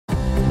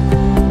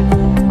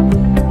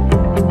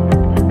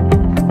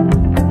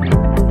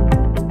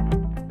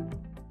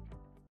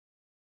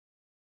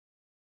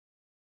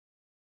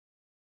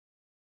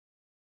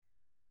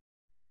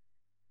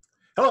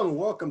Hello and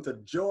welcome to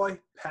Joy,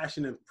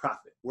 Passion, and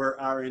Profit,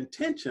 where our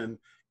intention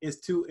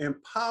is to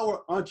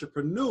empower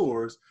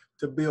entrepreneurs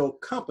to build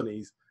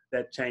companies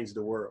that change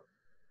the world.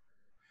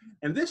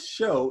 And this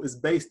show is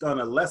based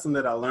on a lesson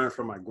that I learned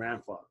from my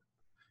grandfather.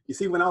 You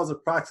see, when I was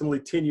approximately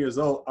 10 years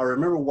old, I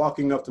remember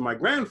walking up to my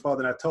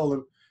grandfather and I told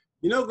him,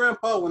 you know,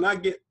 Grandpa, when I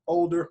get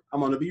older, I'm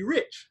going to be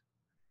rich.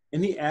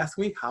 And he asked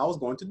me how I was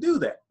going to do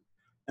that.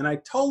 And I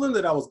told him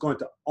that I was going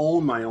to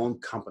own my own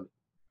company.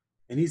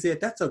 And he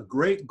said, that's a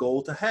great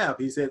goal to have.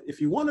 He said,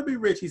 if you want to be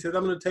rich, he said,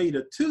 I'm going to tell you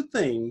the two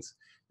things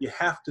you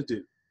have to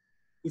do.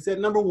 He said,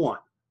 number one,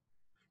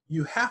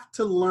 you have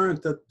to learn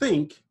to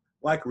think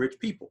like rich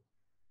people.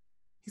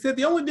 He said,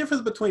 the only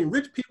difference between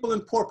rich people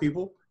and poor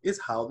people is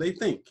how they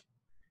think.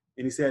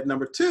 And he said,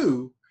 number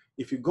two,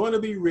 if you're going to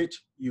be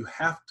rich, you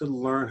have to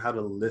learn how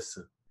to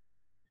listen.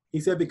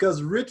 He said,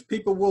 because rich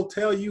people will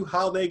tell you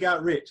how they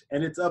got rich,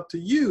 and it's up to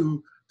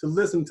you to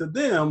listen to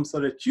them so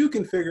that you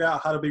can figure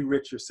out how to be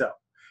rich yourself.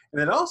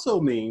 And it also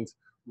means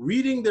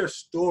reading their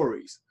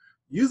stories,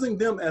 using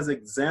them as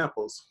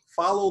examples,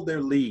 follow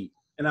their lead.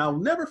 And I'll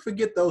never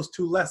forget those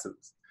two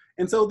lessons.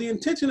 And so the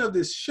intention of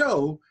this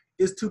show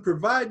is to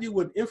provide you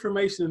with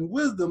information and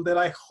wisdom that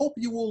I hope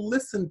you will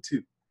listen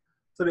to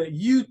so that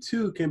you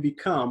too can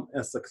become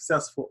a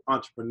successful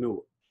entrepreneur.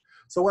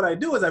 So what I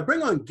do is I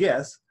bring on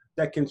guests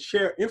that can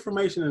share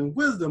information and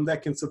wisdom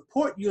that can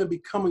support you in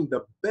becoming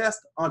the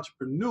best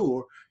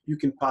entrepreneur you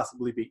can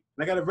possibly be.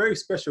 And I got a very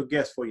special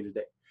guest for you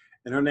today.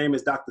 And her name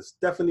is Dr.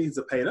 Stephanie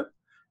Zepeda.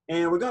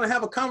 And we're going to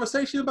have a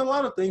conversation about a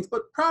lot of things,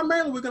 but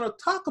primarily we're going to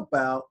talk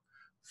about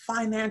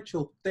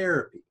financial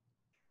therapy.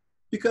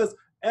 Because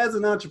as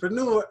an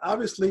entrepreneur,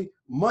 obviously,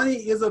 money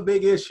is a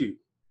big issue.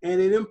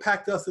 And it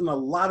impacts us in a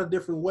lot of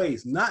different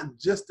ways, not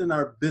just in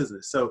our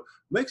business. So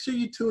make sure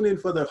you tune in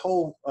for the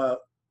whole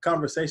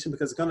conversation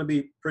because it's going to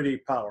be pretty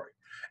powering.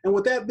 And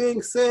with that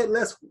being said,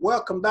 let's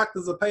welcome Dr.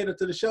 Zepeda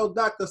to the show.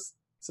 Dr.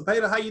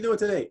 Zepeda, how you doing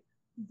today?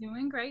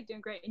 Doing great.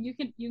 And you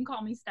can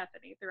call me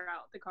Stephanie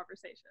throughout the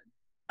conversation.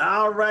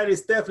 All righty,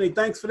 Stephanie.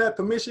 Thanks for that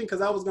permission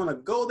because I was going to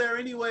go there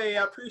anyway.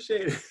 I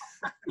appreciate it.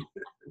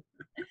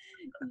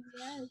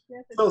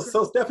 Yes.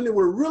 So Stephanie,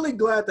 we're really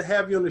glad to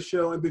have you on the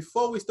show. And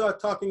before we start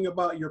talking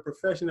about your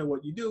profession and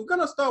what you do, we're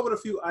going to start with a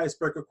few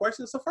icebreaker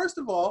questions. So first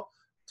of all,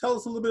 tell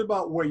us a little bit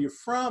about where you're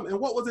from and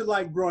what was it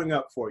like growing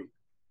up for you?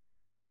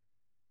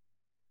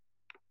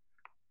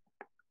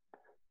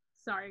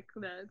 Sorry,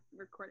 the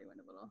recording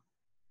went a little.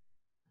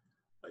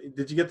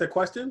 Did you get the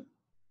question?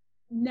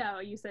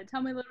 No, you said,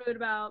 tell me a little bit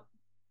about.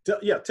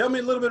 Tell me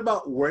a little bit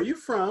about where you're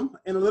from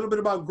and a little bit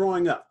about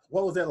growing up.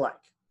 What was that like?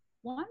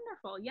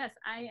 Wonderful. Yes,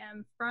 I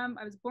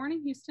was born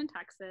in Houston,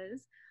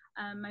 Texas.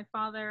 My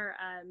father,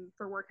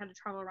 for work, had to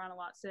travel around a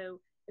lot. So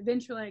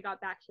eventually I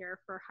got back here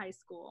for high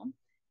school.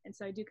 And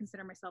so I do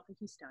consider myself a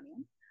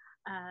Houstonian.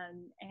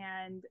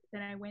 And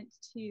then I went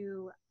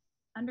to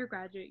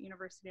undergraduate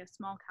university, a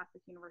small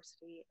Catholic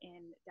university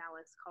in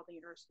Dallas called the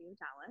University of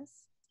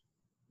Dallas.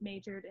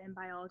 Majored in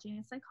biology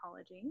and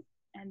psychology,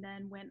 and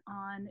then went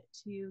on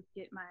to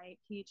get my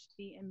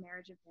PhD in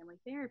marriage and family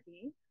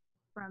therapy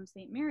from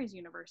St. Mary's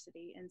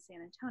University in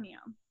San Antonio.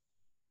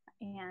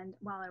 And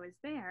while I was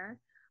there,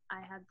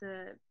 I had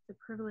the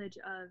privilege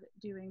of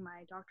doing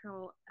my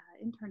doctoral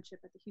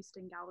internship at the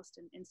Houston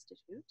Galveston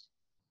Institute.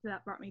 So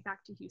that brought me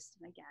back to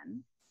Houston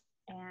again.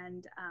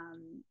 And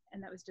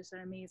that was just an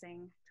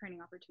amazing training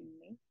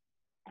opportunity.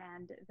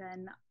 And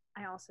then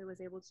I also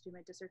was able to do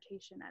my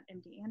dissertation at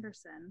MD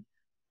Anderson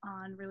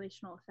on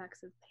relational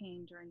effects of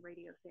pain during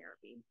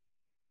radiotherapy.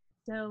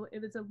 So it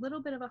was a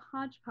little bit of a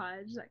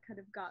hodgepodge that kind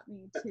of got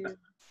me to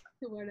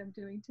what I'm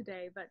doing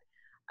today, but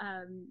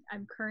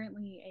I'm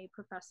currently a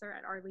professor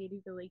at Our Lady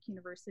of the Lake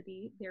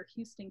University, their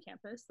Houston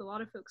campus. A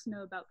lot of folks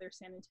know about their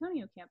San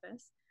Antonio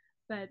campus,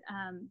 but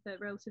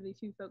relatively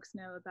few folks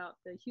know about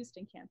the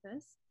Houston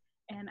campus.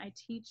 And I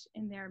teach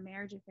in their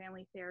marriage and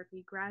family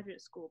therapy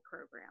graduate school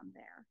program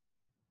there.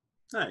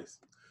 Nice.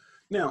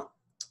 Now,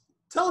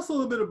 tell us a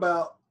little bit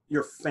about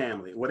your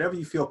family, whatever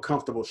you feel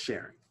comfortable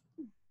sharing.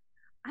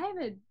 I have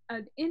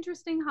an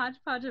interesting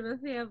hodgepodge of a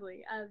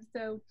family.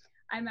 So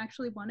I'm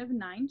actually one of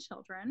 9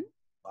 children.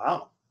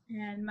 Wow.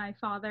 And my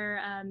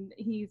father,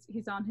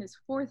 he's on his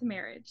 4th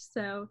marriage.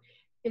 So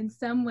in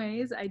some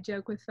ways, I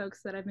joke with folks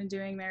that I've been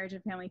doing marriage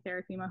and family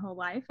therapy my whole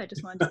life. I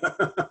just wanted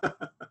to.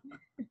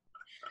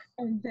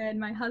 And then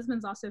my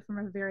husband's also from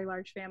a very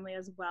large family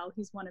as well.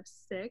 He's one of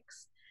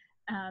 6.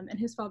 And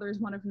his father is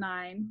one of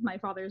 9. My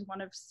father is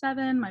one of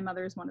 7. My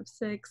mother is one of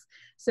 6.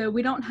 So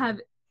we don't have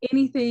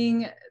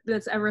anything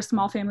that's ever a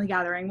small family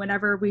gathering.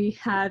 Whenever we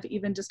have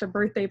even just a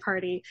birthday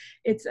party,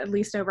 it's at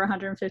least over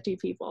 150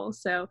 people.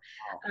 So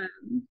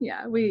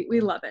we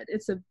love it.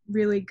 It's a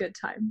really good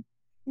time.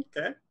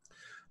 Okay.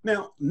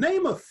 Now,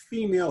 name a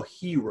female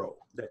hero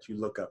that you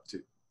look up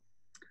to.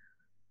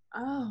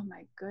 Oh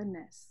my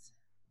goodness.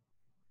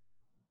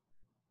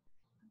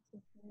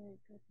 That's a very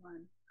good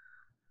one.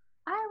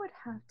 I would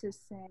have to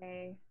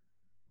say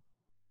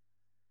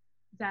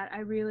that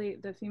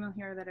the female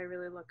hero that I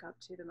really look up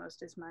to the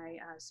most is my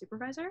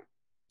supervisor.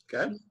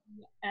 Okay.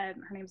 Her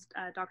name's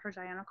Dr.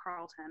 Diana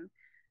Carlton.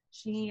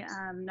 She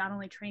not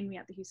only trained me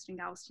at the Houston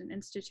Galveston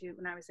Institute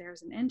when I was there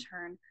as an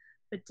intern,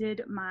 but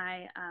did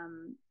my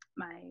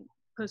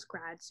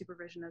post-grad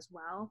supervision as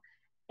well.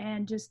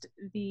 And just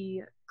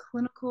the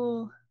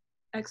clinical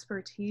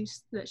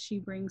expertise that she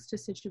brings to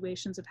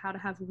situations of how to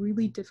have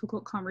really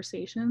difficult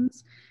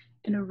conversations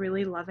in a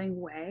really loving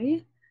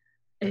way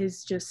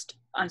is just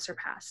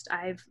unsurpassed.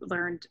 I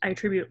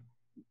attribute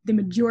the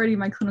majority of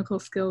my clinical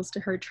skills to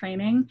her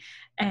training,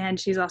 and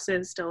she's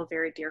also still a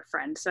very dear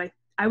friend. So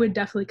I would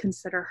definitely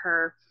consider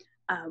her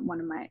one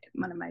of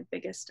my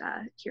biggest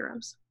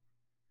heroes.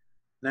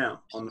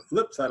 Now, on the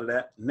flip side of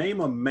that,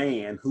 name a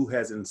man who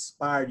has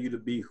inspired you to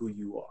be who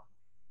you are.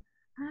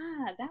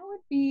 That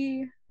would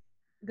be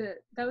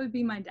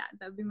my dad.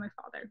 That would be my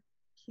father.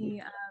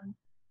 He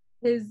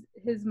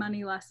his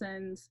money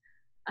lessons.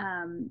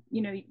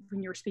 You know,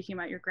 when you were speaking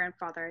about your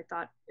grandfather, I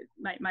thought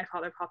my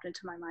father popped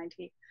into my mind.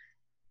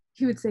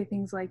 He would say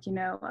things like, you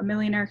know, a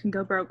millionaire can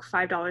go broke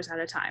 $5 at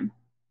a time,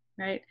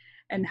 right?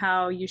 And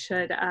how you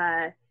should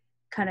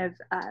kind of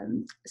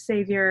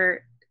save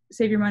your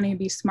money,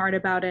 be smart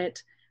about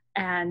it,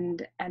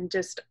 and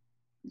just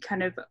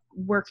kind of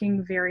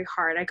working very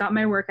hard. I got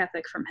my work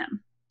ethic from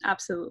him.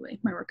 Absolutely,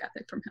 my work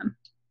ethic from him.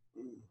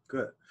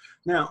 Good.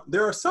 Now,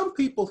 there are some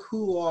people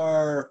who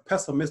are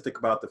pessimistic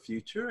about the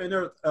future, and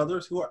there are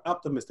others who are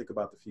optimistic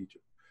about the future.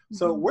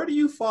 So where do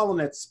you fall on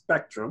that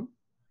spectrum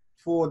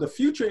for the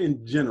future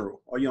in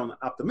general? Are you on the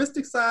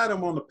optimistic side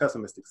or on the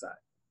pessimistic side?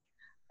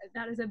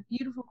 That is a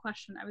beautiful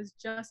question. I was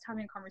just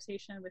having a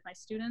conversation with my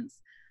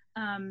students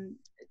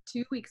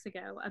 2 weeks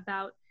ago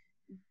about,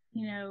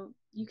 you know,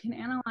 you can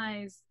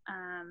analyze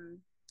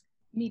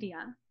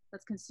media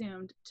that's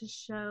consumed to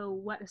show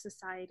what a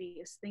society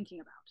is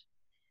thinking about.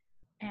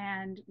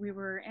 And we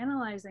were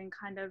analyzing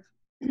kind of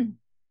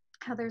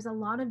how there's a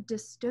lot of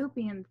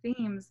dystopian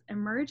themes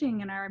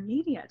emerging in our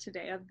media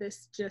today of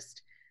this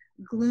just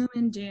gloom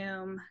and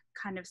doom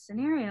kind of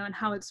scenario, and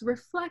how it's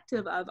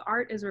reflective of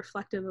art is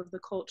reflective of the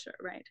culture,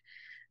 right?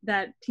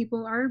 That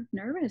people are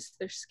nervous,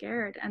 they're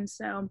scared. And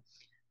so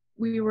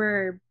we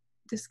were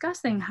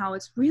discussing how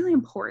it's really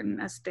important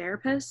as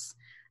therapists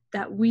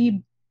that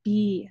we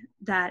be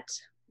that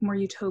more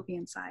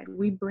utopian side.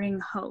 We bring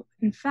hope.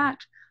 In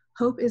fact,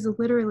 hope is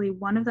literally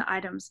one of the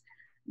items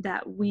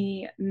that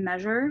we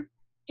measure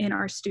in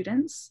our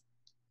students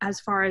as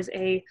far as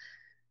a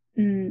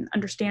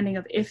understanding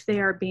of if they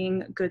are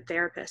being good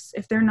therapists.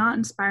 If they're not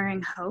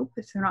inspiring hope,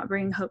 if they're not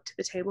bringing hope to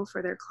the table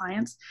for their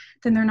clients,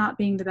 then they're not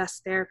being the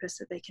best therapist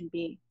that they can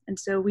be. And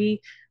so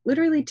we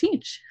literally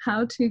teach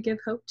how to give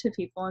hope to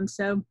people. And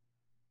so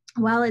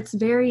while it's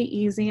very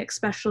easy,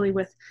 especially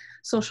with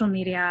social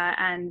media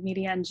and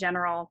media in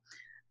general,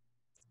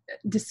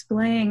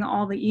 displaying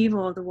all the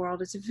evil of the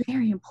world, it's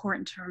very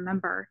important to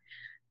remember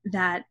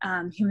that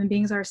human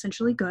beings are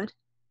essentially good,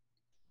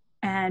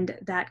 and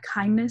that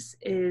kindness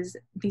is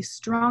the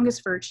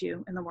strongest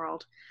virtue in the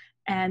world,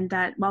 and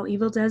that while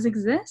evil does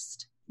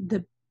exist,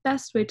 the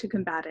best way to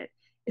combat it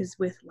is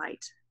with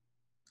light.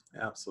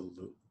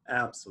 Absolutely.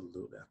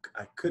 Absolutely.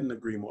 I couldn't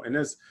agree more. And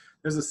there's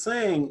a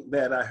saying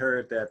that I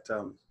heard that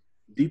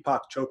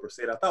Deepak Chopra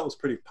said, I thought was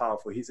pretty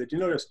powerful. He said, you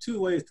know, there's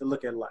two ways to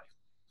look at life.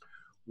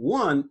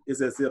 One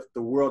is as if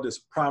the world is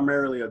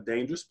primarily a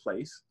dangerous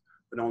place,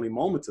 but only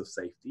moments of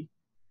safety.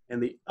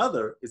 And the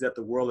other is that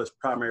the world is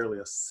primarily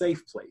a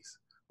safe place,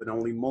 but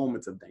only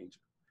moments of danger.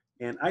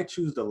 And I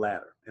choose the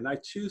latter. And I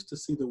choose to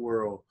see the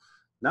world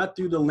not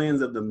through the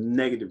lens of the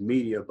negative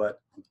media, but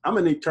I'm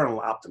an eternal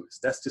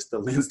optimist. That's just the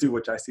lens through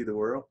which I see the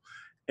world.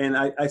 And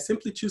I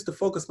simply choose to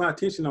focus my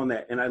attention on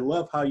that. And I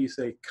love how you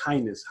say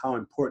kindness, how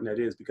important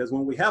that is, because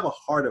when we have a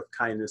heart of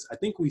kindness, I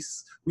think we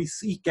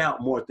seek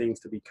out more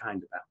things to be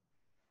kind about.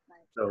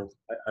 So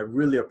I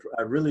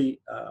really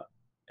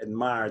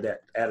admire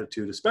that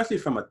attitude, especially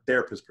from a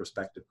therapist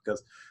perspective,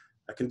 because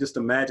I can just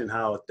imagine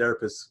how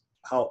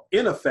how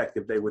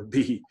ineffective they would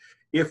be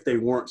if they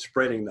weren't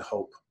spreading the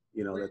hope,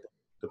 you know, that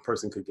the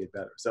person could get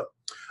better. So,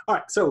 all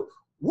right. So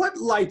what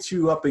lights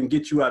you up and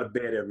gets you out of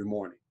bed every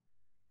morning?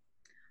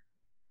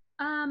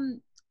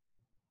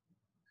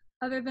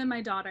 Other than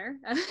my daughter,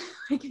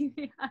 but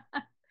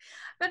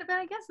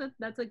I guess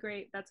that's a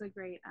great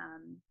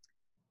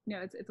you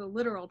know, it's a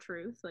literal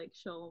truth. Like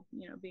she'll,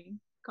 you know, be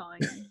calling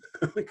me,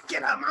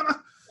 Get out,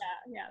 mama.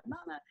 yeah,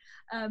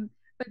 mama.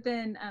 But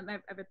then I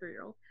have a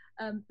 3-year-old.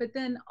 But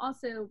then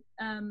also,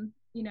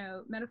 you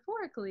know,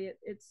 metaphorically,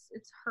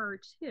 it's her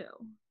too,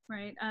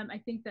 right? I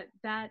think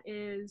that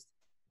is,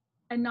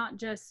 and not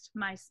just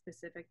my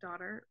specific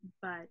daughter,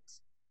 but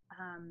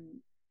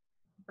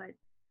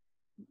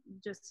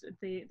just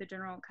the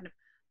general kind of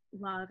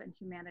love and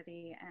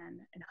humanity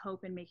and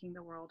hope in making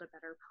the world a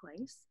better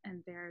place.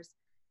 And there's,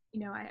 you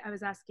know, I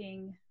was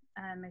asking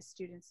my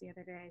students the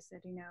other day, I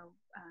said, you know,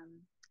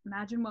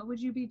 imagine what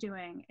would you be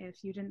doing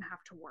if you didn't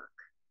have to work?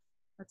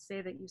 Let's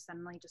say that you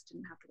suddenly just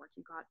didn't have to work.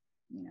 You got,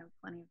 you know,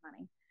 plenty of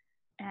money.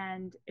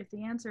 And if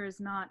the answer is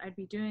not, I'd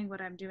be doing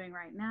what I'm doing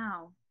right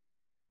now,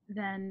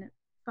 then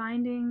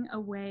finding a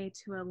way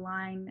to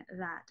align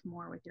that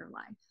more with your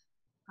life.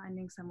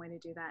 finding some way to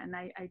do that. And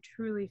I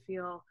truly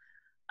feel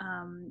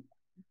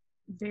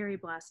very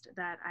blessed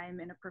that I'm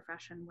in a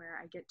profession where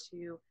I get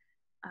to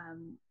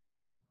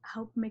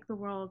help make the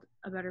world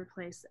a better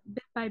place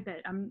bit by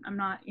bit. I'm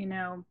not,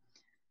 I'm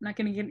not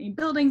going to get any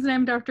buildings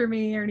named after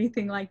me or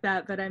anything like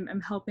that, but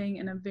I'm helping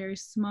in a very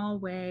small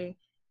way,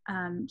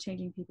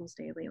 changing people's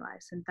daily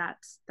lives. And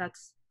that's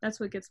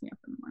what gets me up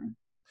in the morning.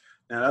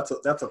 Now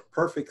that's a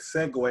perfect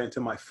segue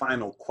into my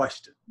final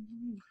question.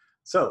 Mm-hmm.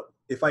 So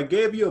if I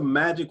gave you a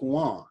magic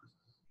wand,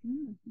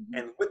 Mm-hmm.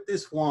 and with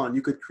this wand,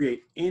 you could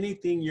create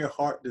anything your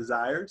heart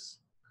desires,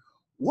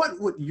 what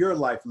would your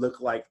life look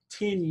like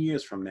 10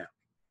 years from now?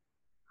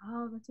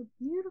 Oh, that's a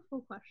beautiful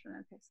question.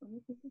 Okay, so let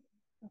me think.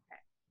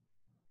 Okay.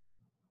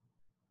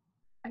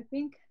 I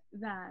think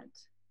that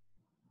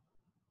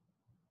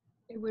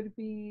it would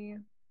be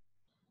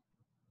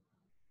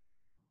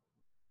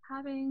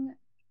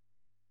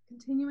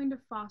continuing to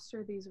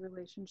foster these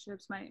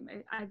relationships.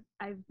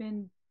 I've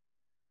been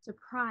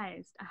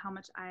surprised at how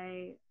much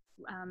I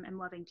am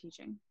loving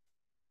teaching.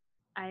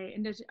 I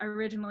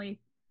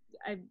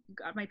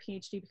got my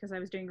PhD because I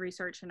was doing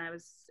research and I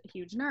was a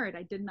huge nerd.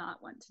 I did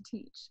not want to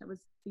teach. That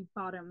was the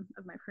bottom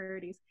of my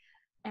priorities.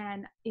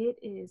 And it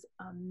is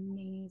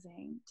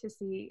amazing to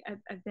see.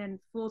 I've been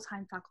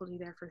full-time faculty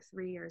there for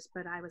 3 years,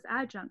 but I was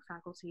adjunct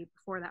faculty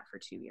before that for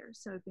 2 years.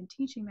 So I've been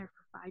teaching there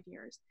for 5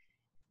 years.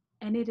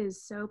 And it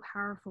is so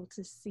powerful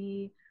to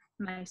see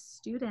my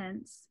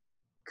students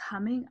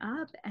coming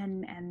up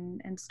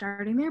and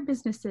starting their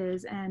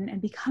businesses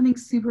and becoming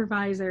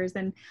supervisors.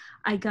 And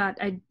I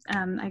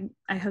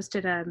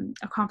hosted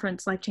a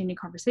conference, Life Changing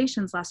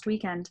Conversations, last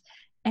weekend,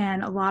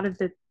 and a lot of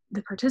the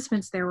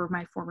participants there were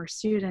my former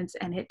students,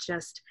 and it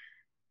just,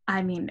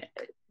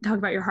 talk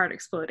about your heart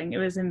exploding. It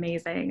was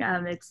amazing.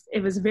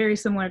 It was very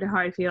similar to how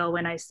I feel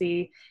when I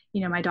see,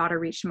 my daughter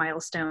reach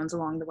milestones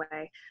along the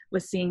way,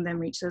 with seeing them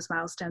reach those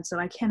milestones. So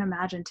I can't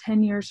imagine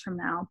 10 years from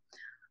now,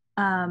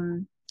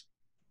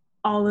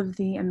 all of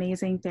the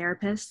amazing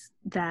therapists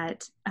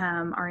that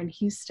are in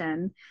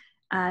Houston,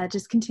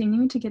 just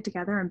continuing to get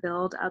together and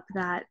build up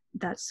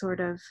that sort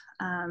of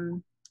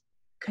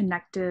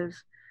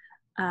connective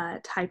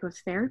type of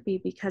therapy,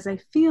 because I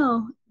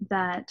feel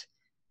that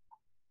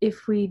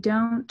if we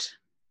don't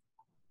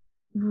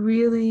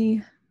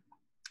really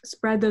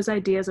spread those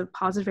ideas of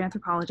positive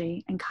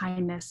anthropology and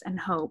kindness and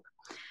hope,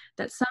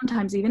 that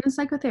sometimes even in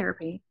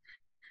psychotherapy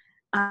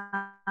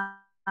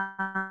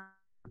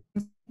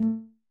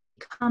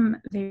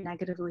become very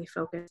negatively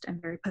focused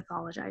and very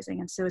pathologizing.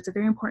 And so it's a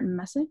very important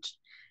message.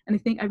 And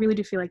I really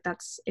do feel like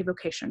that's a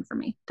vocation for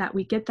me, that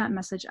we get that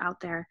message out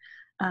there,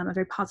 a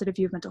very positive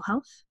view of mental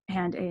health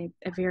and a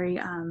very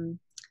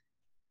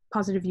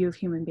positive view of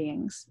human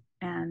beings.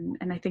 And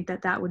I think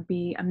that would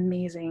be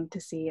amazing to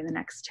see in the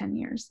next 10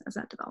 years as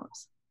that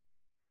develops.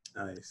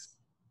 Nice.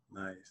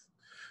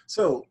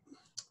 So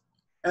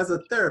as a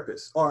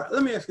therapist, or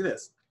let me ask you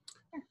this.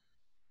 Sure.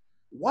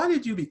 Why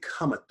did you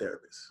become a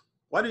therapist?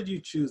 Why did you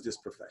choose this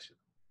profession?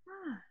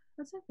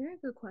 That's a very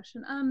good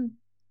question.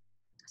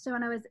 So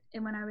when I was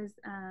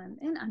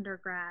in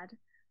undergrad,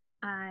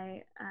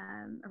 I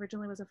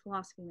originally was a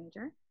philosophy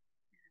major.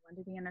 I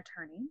wanted to be an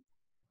attorney,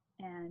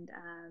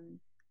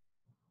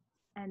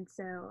 and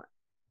so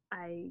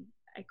I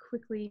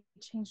quickly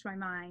changed my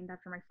mind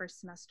after my first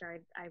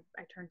semester.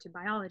 I turned to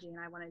biology, and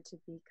I wanted to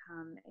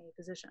become a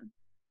physician.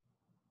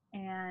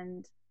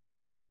 And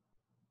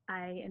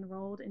I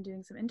enrolled in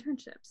doing some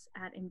internships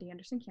at MD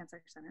Anderson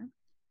Cancer Center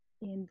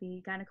in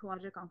the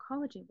gynecologic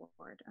oncology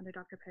ward under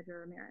Dr. Pedro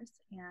Ramirez.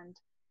 And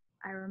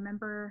I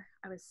remember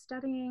I was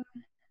studying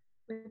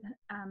with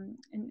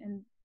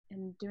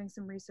and doing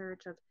some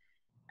research of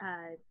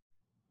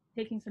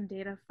taking some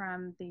data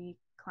from the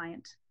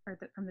client or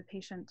from the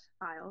patient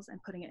files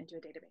and putting it into a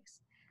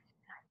database.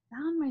 And I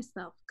found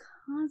myself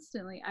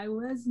constantly, I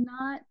was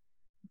not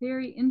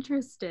very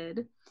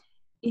interested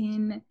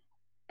in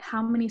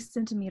how many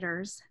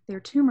centimeters their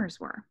tumors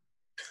were.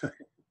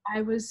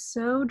 I was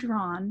so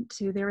drawn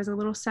to, there was a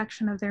little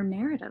section of their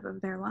narrative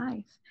of their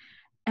life.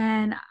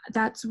 And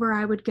that's where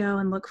I would go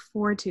and look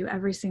forward to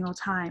every single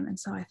time. And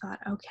so I thought,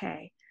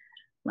 okay,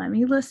 let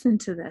me listen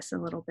to this a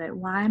little bit.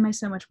 Why am I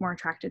so much more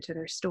attracted to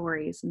their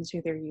stories and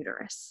to their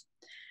uterus?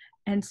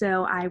 And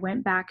so I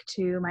went back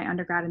to my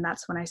undergrad, and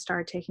that's when I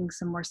started taking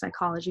some more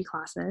psychology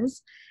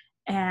classes.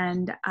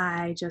 And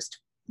I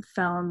just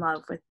fell in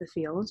love with the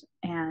field,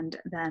 and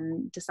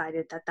then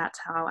decided that that's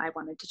how I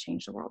wanted to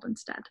change the world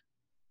instead.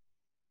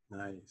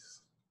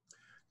 Nice.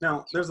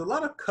 Now, there's a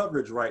lot of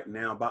coverage right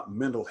now about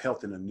mental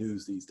health in the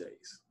news these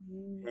days.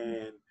 Mm-hmm.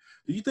 And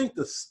do you think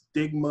the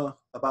stigma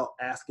about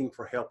asking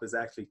for help is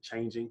actually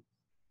changing?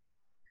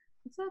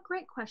 It's a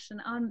great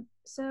question.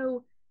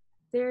 So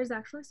there's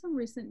actually some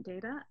recent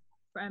data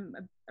from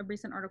a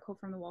recent article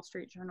from the Wall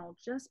Street Journal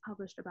just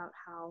published about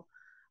how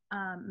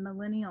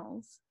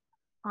millennials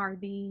are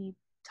the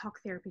talk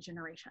therapy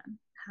generation,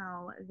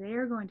 how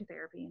they're going to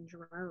therapy in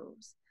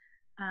droves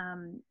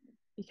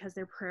because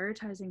they're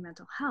prioritizing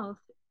mental health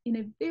in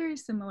a very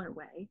similar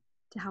way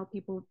to how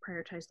people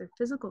prioritize their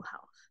physical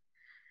health.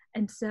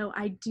 And so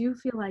I do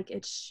feel like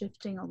it's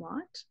shifting a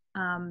lot.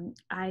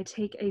 I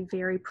take a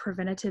very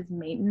preventative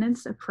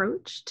maintenance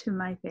approach to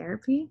my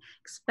therapy,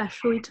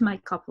 especially to my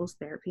couples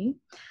therapy.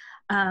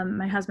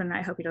 My husband and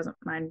I hope he doesn't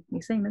mind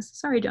me saying this.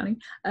 Sorry, Johnny.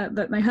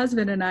 But my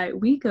husband and I,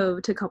 we go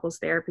to couples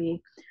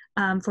therapy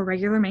for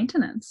regular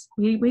maintenance.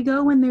 We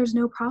go when there's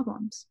no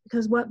problems,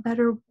 because what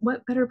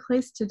better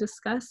place to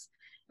discuss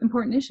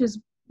important issues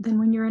than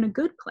when you're in a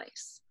good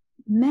place?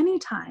 Many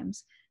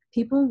times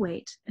people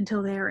wait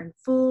until they are in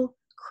full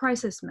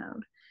crisis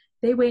mode.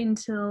 They wait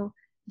until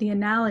the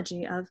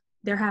analogy of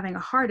they're having a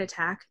heart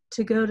attack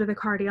to go to the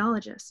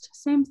cardiologist.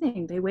 Same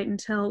thing. They wait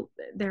until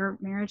their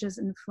marriage is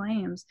in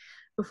flames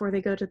before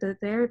they go to the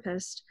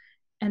therapist,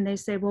 and they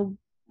say, well,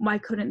 why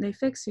couldn't they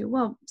fix you?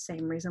 Well,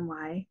 same reason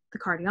why the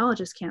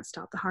cardiologist can't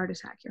stop the heart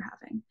attack you're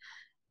having.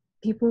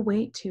 People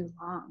wait too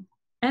long.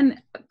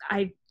 And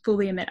I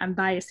fully admit I'm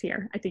biased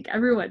here. I think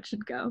everyone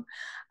should go.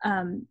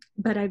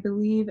 But I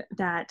believe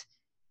that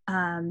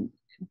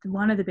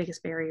one of the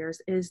biggest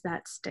barriers is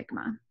that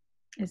stigma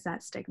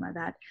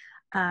that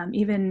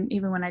even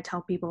when I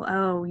tell people,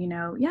 oh,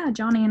 yeah,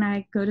 Johnny and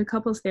I go to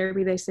couples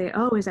therapy, they say,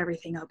 oh, is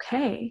everything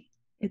okay?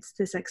 It's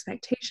this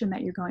expectation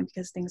that you're going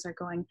because things are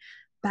going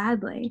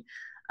badly.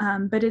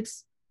 But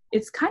it's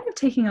kind of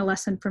taking a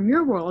lesson from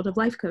your world of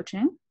life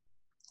coaching,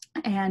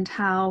 and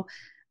how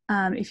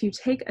if you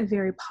take a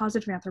very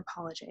positive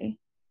anthropology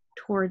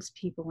towards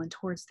people and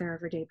towards their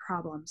everyday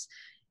problems,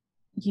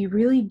 you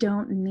really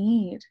don't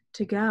need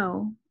to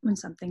go when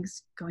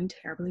something's going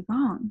terribly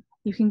wrong.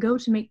 You can go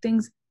to make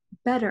things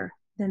better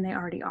than they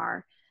already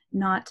are,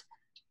 not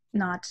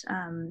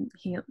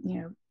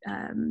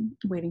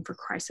waiting for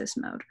crisis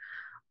mode.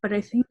 But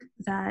I think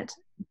that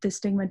the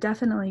stigma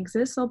definitely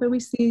exists, although we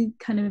see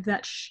kind of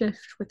that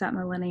shift with that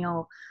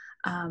millennial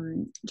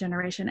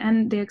generation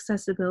and the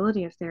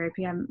accessibility of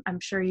therapy. I'm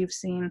sure you've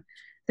seen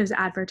those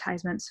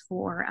advertisements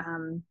for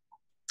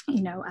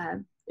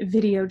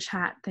video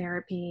chat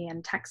therapy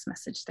and text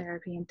message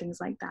therapy and things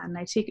like that. And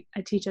I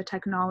teach a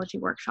technology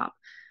workshop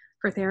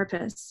for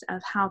therapists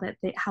of how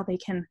they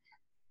can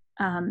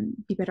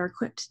be better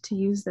equipped to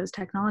use those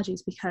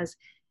technologies, because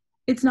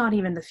it's not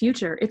even the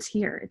future, it's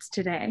here, it's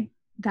today.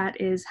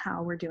 That is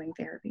how we're doing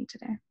therapy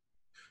today.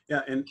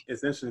 Yeah, and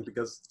it's interesting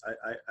because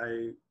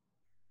I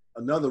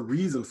another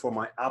reason for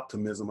my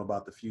optimism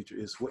about the future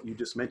is what you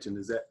just mentioned,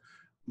 is that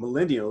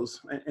millennials,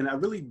 and I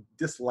really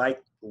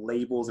dislike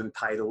labels and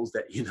titles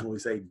that, we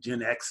say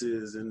Gen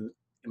X's and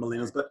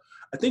millennials, but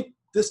I think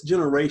this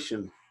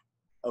generation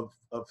of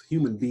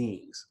human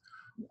beings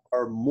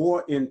are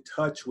more in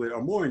touch with,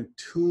 or more in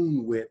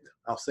tune with,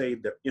 I'll say,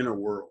 their inner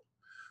world.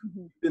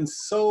 Mm-hmm. Been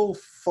so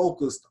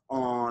focused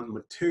on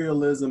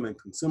materialism and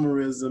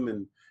consumerism,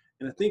 and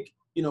I think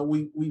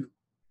we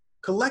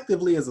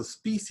collectively as a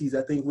species,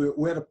 I think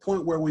we're at a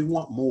point where we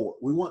want more,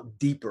 we want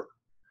deeper,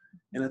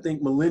 and I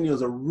think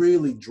millennials are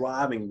really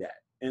driving that.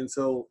 And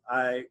so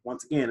I'm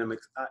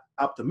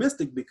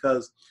optimistic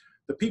because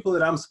the people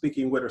that I'm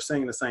speaking with are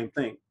saying the same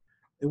thing.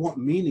 They want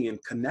meaning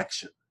and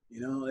connection. They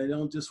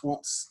don't just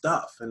want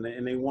stuff, and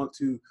they want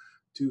to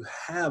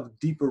have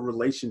deeper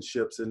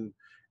relationships, and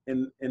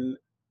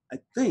I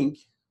think,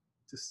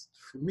 just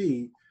for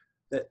me,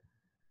 that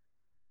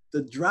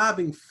the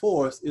driving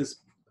force is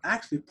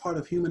actually part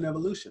of human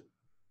evolution.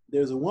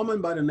 There's a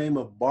woman by the name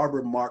of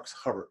Barbara Marx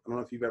Hubbard. I don't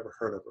know if you've ever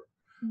heard of her.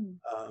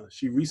 Mm.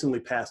 She recently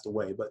passed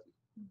away, but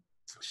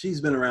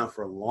she's been around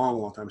for a long,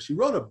 long time. She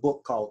wrote a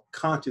book called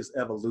Conscious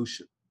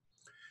Evolution.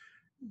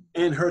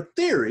 And her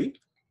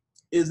theory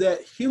is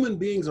that human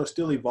beings are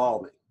still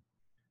evolving.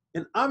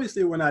 And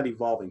obviously we're not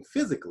evolving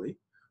physically,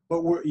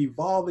 but we're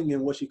evolving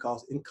in what she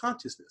calls in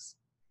consciousness.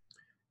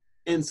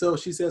 And so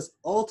she says,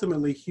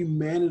 ultimately,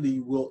 humanity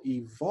will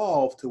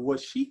evolve to what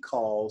she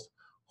calls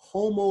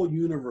Homo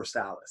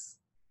universalis.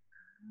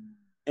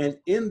 And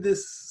in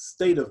this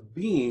state of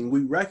being,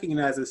 we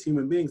recognize as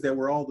human beings that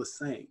we're all the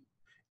same.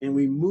 And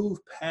we move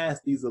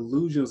past these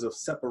illusions of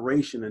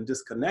separation and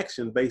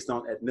disconnection based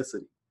on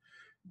ethnicity.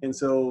 And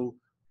so,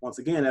 once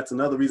again, that's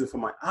another reason for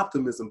my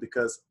optimism,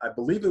 because I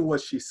believe in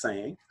what she's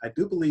saying. I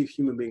do believe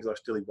human beings are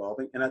still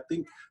evolving. And I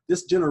think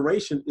this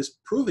generation is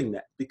proving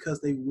that,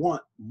 because they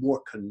want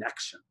more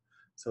connection.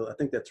 So I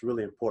think that's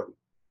really important.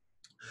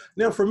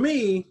 Now, for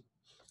me,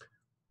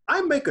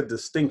 I make a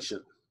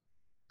distinction,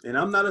 and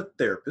I'm not a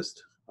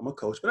therapist, I'm a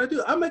coach, but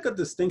I make a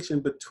distinction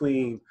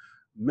between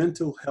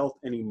mental health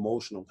and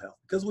emotional health,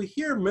 because we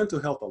hear mental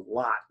health a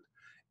lot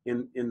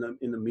in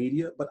the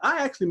media, but I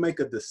actually make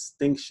a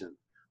distinction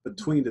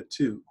between the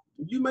two.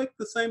 Do you make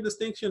the same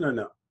distinction or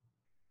no?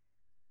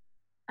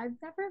 I've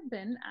never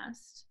been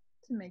asked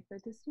to make the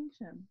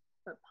distinction,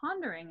 but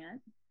pondering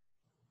it.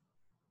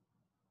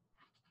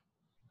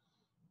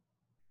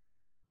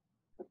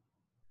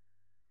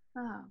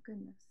 Oh,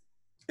 goodness.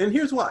 And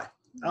here's why.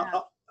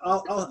 Yeah.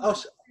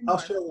 I'll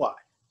share why.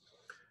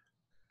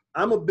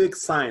 I'm a big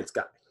science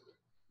guy.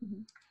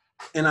 Mm-hmm.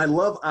 And I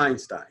love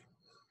Einstein.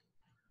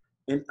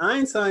 And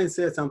Einstein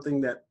said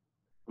something that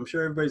I'm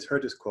sure everybody's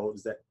heard this quote,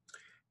 is that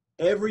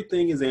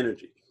everything is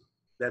energy.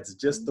 That's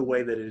just the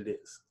way that it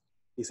is.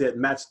 He said,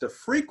 match the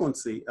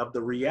frequency of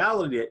the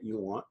reality that you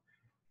want.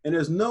 And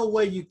there's no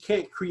way you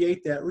can't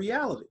create that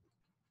reality.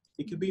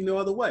 It could be no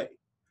other way.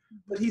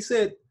 But he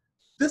said,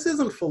 this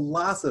isn't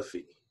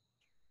philosophy.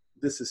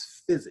 This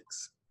is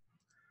physics.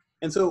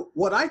 And so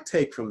what I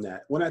take from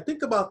that, when I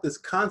think about this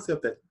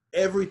concept that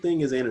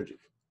everything is energy,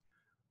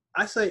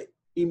 I say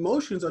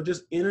emotions are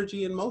just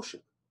energy in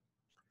motion.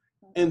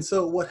 And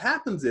so what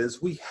happens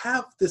is we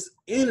have this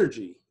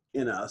energy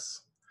in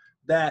us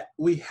that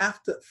we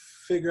have to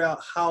figure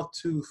out how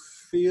to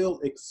feel,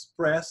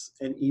 express,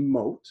 and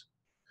emote.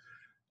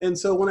 And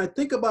so when I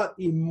think about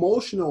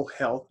emotional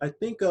health, I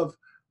think of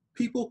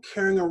people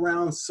carrying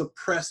around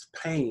suppressed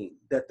pain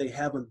that they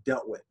haven't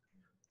dealt with.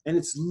 And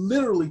it's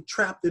literally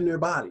trapped in their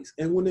bodies.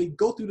 And when they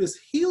go through this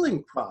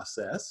healing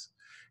process,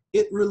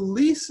 it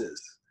releases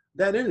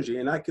that energy.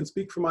 And I can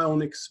speak from my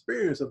own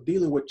experience of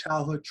dealing with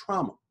childhood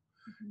trauma.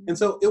 And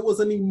so it was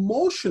an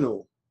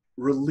emotional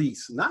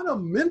release, not a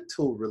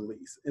mental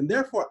release. And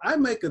therefore, I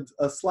make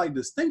a slight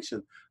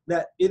distinction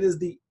that it is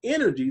the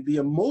energy, the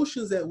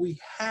emotions that we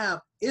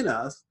have in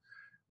us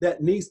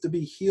that needs to be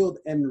healed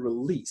and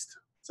released.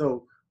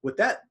 So with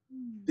that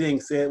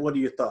being said, what are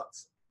your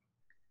thoughts?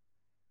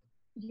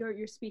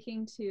 You're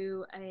speaking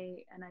to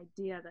an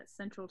idea that's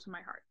central to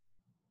my heart.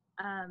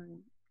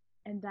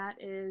 And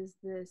that is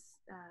this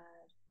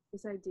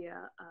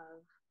idea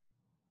of,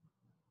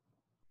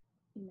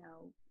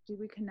 do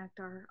we connect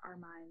our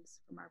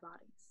minds from our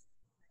bodies?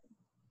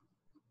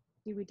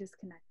 Do we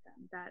disconnect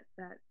them?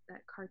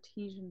 That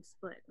Cartesian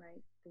split,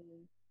 right?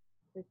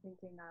 The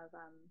thinking of,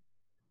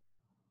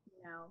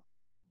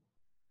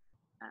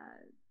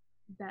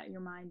 that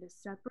your mind is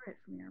separate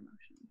from your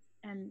emotions.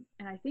 And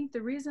I think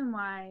the reason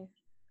why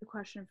the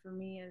question for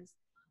me is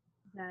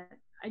that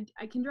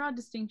I can draw a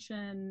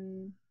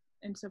distinction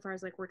insofar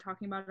as like we're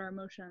talking about our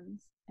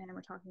emotions and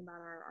we're talking about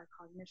our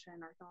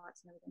cognition, our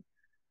thoughts and everything.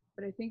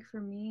 But I think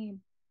for me,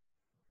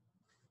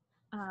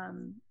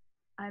 I'm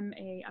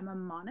a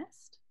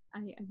monist.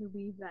 I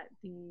believe that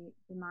the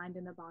mind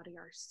and the body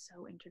are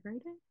so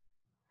integrated,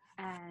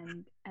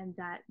 and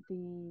that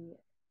the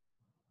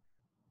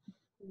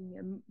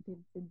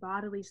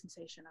bodily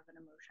sensation of an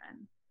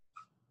emotion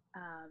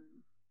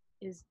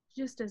is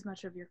just as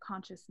much of your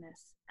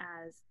consciousness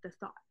as the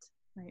thought,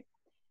 right?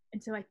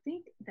 And so I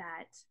think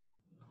that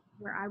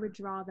where I would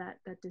draw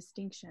that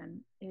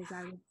distinction is,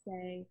 I would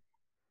say,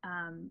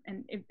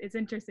 and it's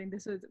interesting.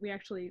 We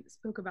actually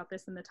spoke about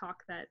this in the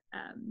talk that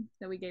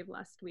we gave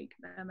last week.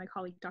 My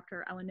colleague,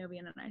 Dr. Alan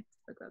Novian, and I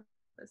spoke about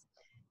this.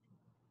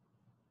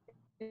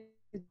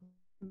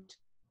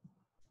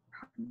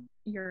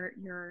 Your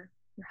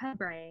head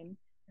brain,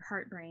 your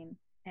heart brain,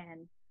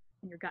 and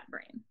your gut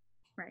brain,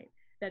 right?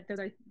 That those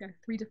are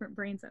three different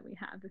brains that we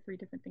have, the three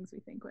different things we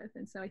think with.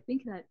 And so I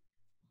think that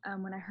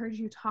when I heard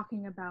you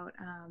talking about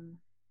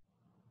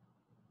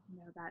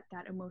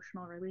that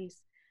emotional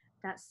release,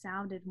 that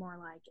sounded more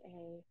like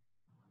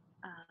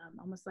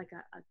almost like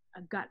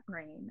a gut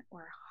brain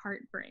or a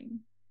heart brain,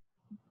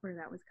 where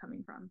that was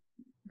coming from,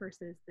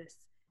 versus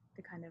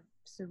the kind of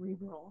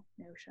cerebral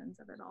notions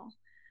of it all.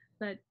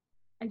 But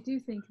I do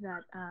think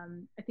that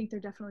I think they're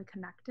definitely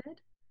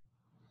connected,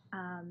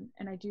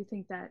 and I do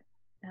think that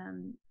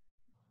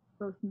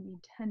both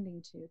need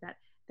tending to.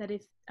 That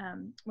if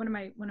one of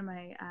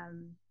my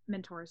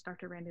mentors,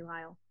 Dr. Randy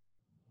Lyle,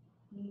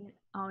 he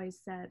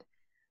always said,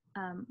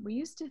 we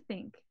used to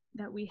think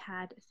that we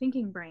had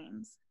thinking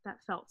brains that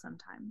felt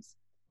sometimes,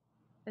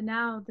 but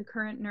now the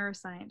current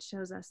neuroscience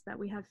shows us that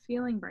we have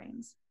feeling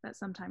brains that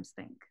sometimes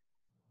think.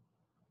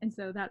 And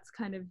so that's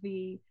kind of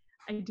the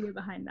idea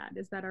behind that,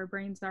 is that our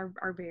brains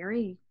are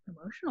very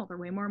emotional. They're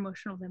way more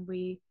emotional than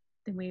we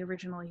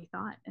originally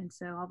thought. And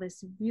so all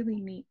this really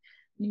neat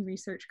new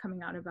research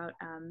coming out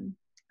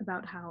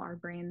about how our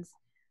brains,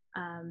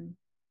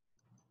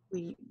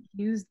 we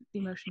use the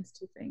emotions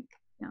to think.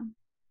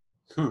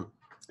 Yeah.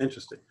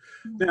 Interesting.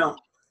 Now,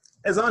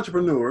 as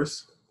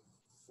entrepreneurs,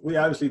 we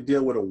obviously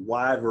deal with a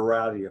wide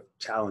variety of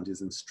challenges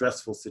and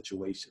stressful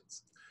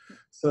situations.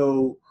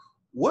 So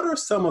what are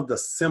some of the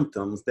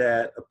symptoms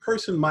that a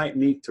person might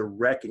need to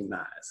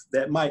recognize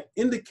that might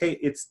indicate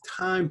it's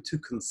time to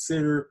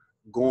consider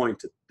going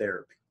to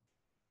therapy?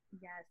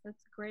 Yes,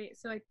 that's great.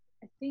 So I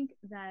think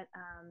that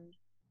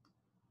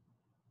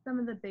some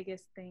of the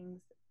biggest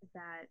things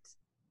that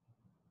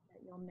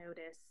you'll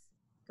notice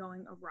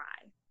going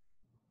awry,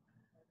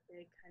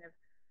 big kind of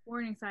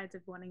warning signs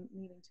of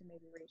needing to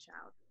maybe reach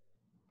out,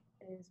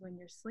 is when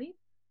your sleep,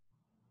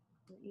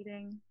 your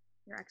eating,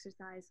 your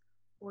exercise,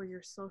 or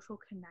your social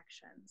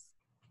connections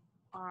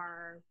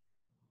are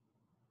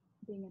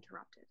being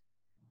interrupted.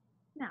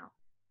 Now,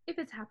 if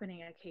it's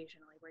happening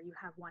occasionally, where you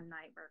have one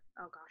night where,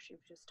 oh gosh,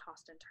 you've just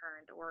tossed and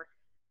turned, or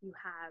you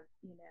have,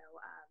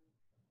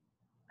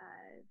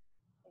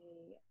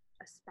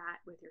 a spat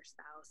with your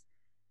spouse,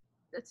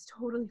 that's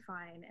totally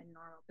fine and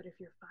normal. But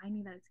if you're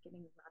finding that it's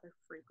getting rather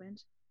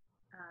frequent,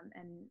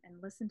 and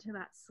listen to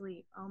that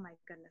sleep. Oh my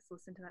goodness,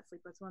 listen to that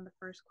sleep. That's one of the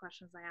first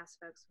questions I ask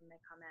folks when they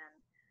come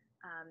in,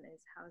 is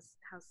how's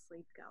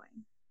sleep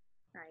going,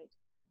 right?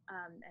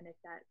 And if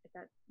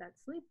that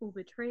sleep will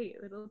betray you,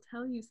 it'll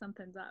tell you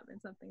something's up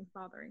and something's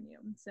bothering you.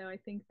 And so I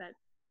think that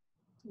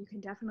you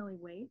can definitely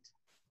wait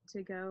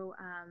to go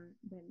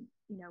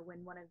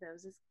when one of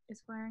those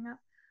is flaring up.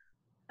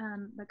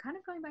 But kind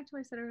of going back to what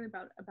I said earlier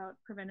about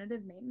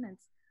preventative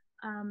maintenance,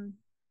 and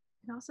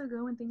also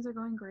go when things are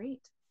going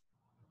great.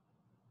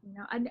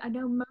 I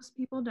know most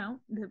people don't.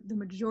 The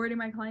majority of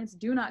my clients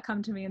do not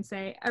come to me and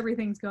say,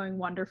 everything's going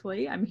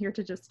wonderfully, I'm here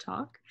to just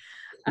talk.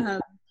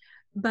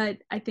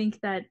 But I think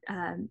that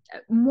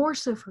more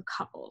so for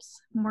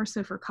couples,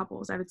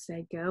 I would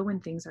say go when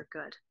things are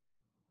good.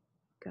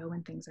 Go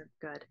when things are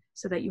good,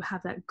 so that you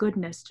have that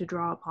goodness to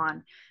draw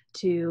upon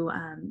to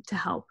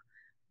help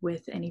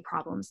with any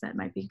problems that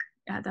might be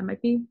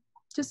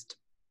just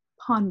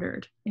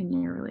pondered in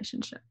your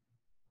relationship.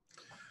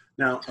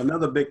 Now,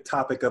 another big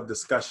topic of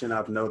discussion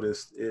I've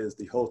noticed is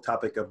the whole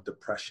topic of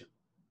depression.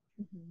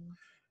 Mm-hmm.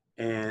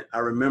 And I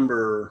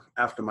remember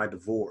after my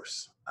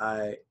divorce,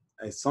 I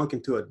sunk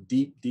into a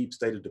deep, deep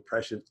state of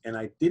depression, and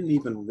I didn't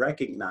even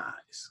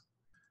recognize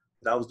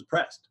that I was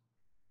depressed.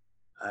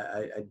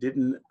 I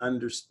didn't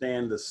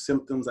understand the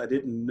symptoms. I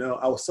didn't know.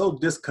 I was so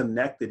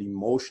disconnected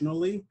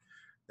emotionally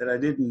that I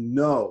didn't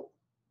know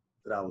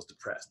that I was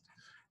depressed.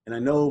 And I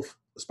know,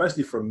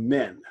 especially for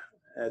men,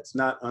 it's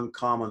not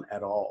uncommon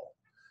at all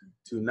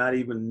to not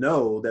even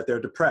know that they're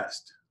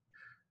depressed.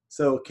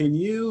 So can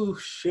you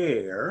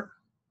share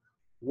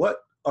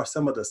what are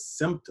some of the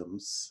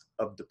symptoms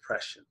of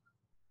depression?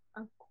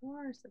 Of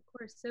course.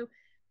 So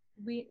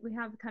we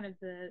have kind of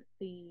the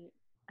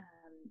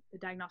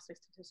Diagnostic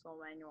Statistical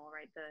Manual,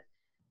 right? The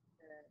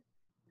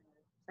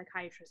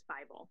psychiatrist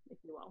Bible, if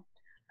you will,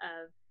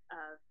 of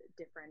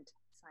different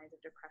signs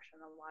of depression.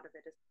 A lot of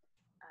it is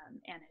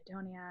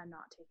anhedonia,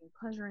 not taking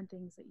pleasure in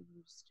things that you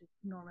used to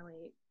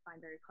normally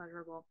find very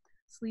pleasurable,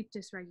 sleep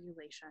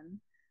dysregulation,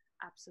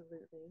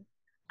 absolutely,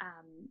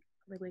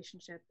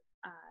 relationship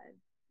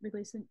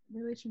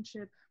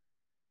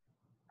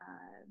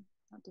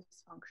not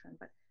dysfunction,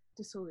 but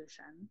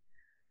dissolution,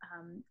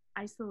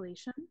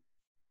 isolation,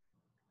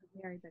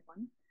 a very big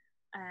one,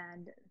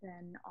 and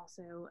then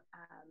also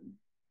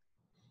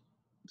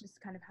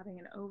just kind of having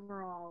an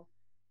overall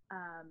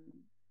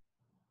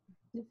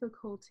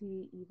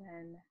difficulty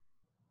even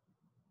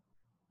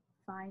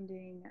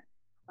finding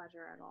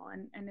pleasure at all.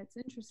 And it's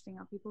interesting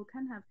how people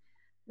can have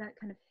that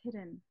kind of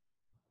hidden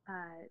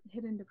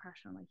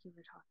depression, like you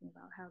were talking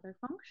about, how they're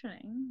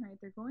functioning, right?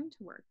 They're going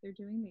to work, they're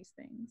doing these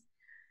things,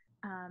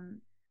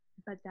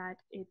 but that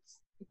it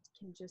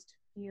can just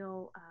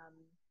feel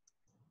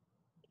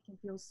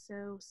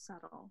so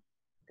subtle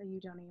that you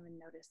don't even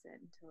notice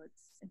it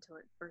until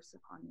it bursts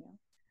upon you.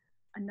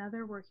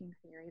 Another working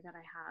theory that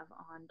I have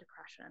on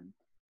depression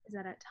is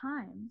that at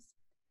times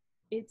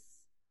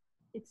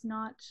it's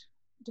not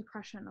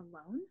depression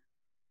alone,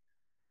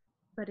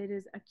 but it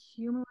is a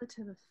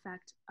cumulative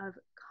effect of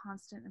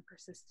constant and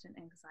persistent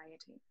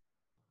anxiety,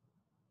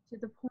 to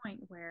the point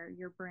where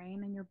your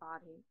brain and your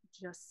body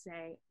just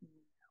say, no,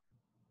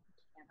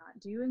 I cannot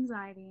do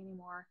anxiety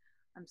anymore,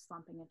 I'm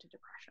slumping into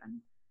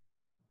depression.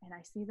 And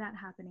I see that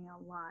happening a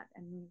lot.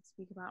 And when we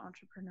speak about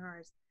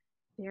entrepreneurs,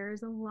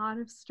 there's a lot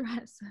of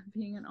stress of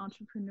being an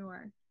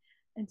entrepreneur.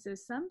 And so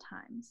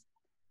sometimes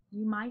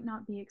you might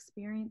not be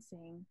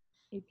experiencing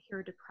a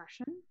pure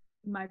depression.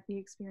 You might be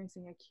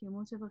experiencing a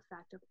cumulative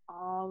effect of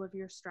all of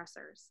your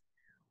stressors,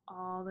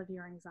 all of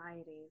your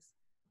anxieties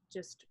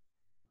just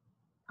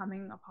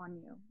coming upon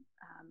you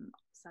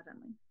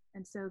suddenly.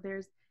 And so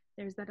there's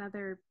that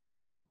other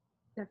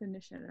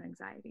definition of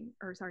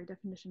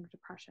definition of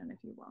depression,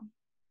 if you will.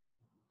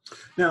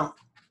 Now,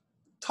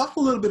 talk a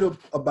little bit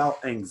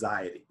about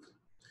anxiety,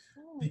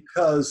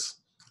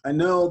 because I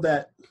know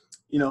that,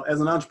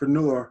 as an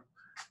entrepreneur,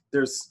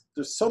 there's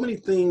so many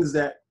things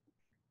that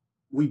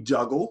we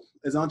juggle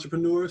as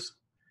entrepreneurs,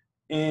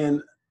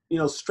 and,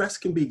 stress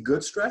can be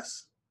good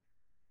stress,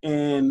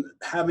 and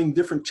having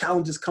different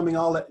challenges coming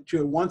all at you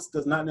at once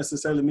does not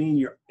necessarily mean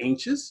you're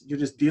anxious. You're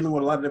just dealing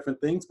with a lot of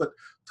different things. But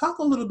talk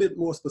a little bit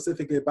more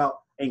specifically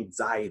about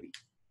anxiety.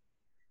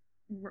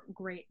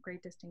 Great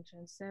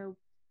distinction. So,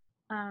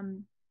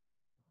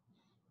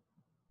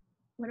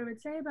 what I would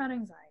say about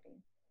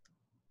anxiety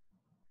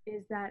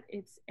is that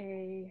it's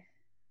a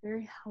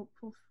very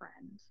helpful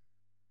friend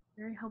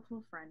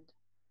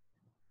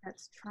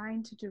that's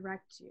trying to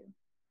direct you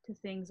to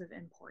things of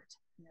import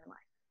in your life.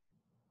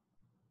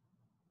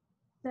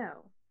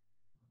 So,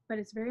 but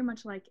it's very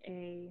much like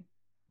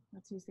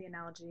let's use the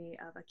analogy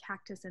of a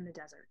cactus in the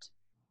desert.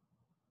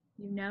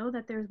 You know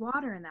that there's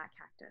water in that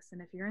cactus,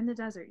 and if you're in the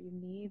desert, you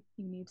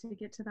need to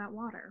get to that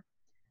water.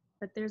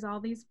 But there's all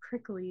these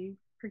prickly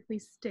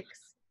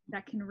sticks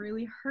that can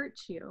really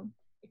hurt you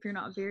if you're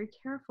not very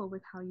careful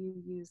with how you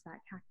use that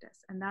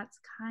cactus. And that's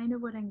kind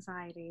of what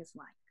anxiety is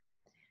like.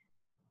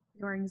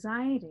 Your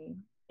anxiety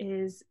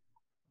is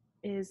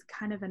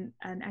kind of an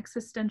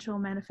existential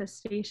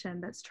manifestation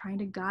that's trying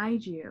to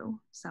guide you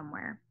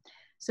somewhere.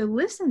 So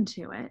listen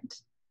to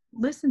it,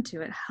 let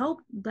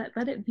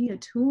it be a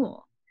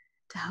tool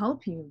to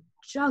help you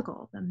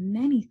juggle the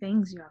many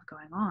things you have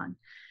going on.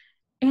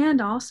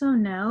 And also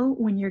know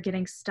when you're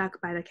getting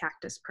stuck by the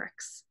cactus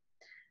pricks.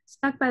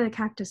 Stuck by the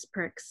cactus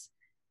pricks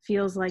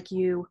feels like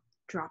you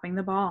dropping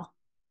the ball,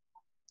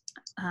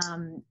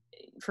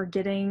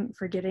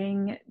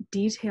 forgetting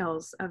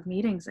details of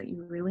meetings that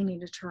you really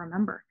needed to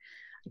remember.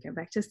 I go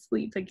back to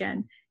sleep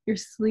again. Your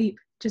sleep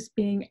just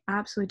being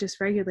absolutely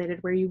dysregulated,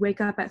 where you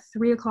wake up at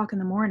 3 o'clock in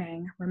the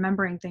morning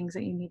remembering things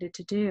that you needed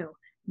to do,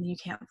 and you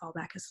can't fall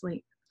back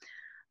asleep.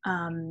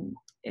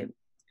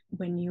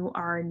 When you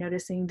are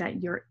noticing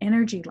that your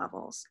energy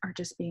levels are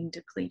just being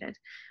depleted,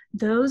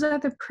 those are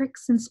the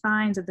pricks and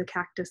spines of the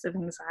cactus of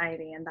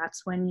anxiety. And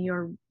that's when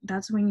you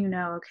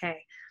know,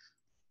 okay,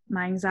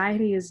 my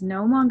anxiety is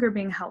no longer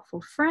being a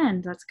helpful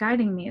friend that's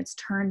guiding me. It's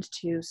turned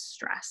to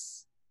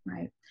stress,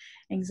 right?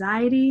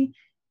 Anxiety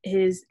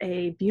is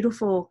a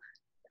beautiful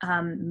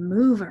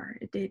mover.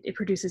 It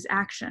produces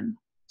action.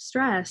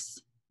 Stress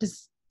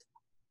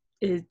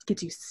it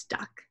gets you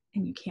stuck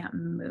and you can't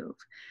move.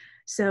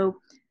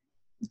 So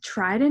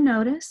try to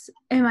notice,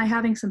 am I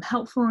having some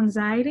helpful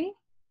anxiety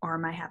or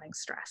am I having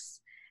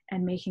stress?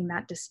 And making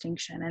that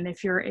distinction. And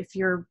if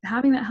you're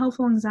having that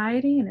helpful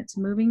anxiety and it's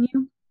moving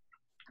you,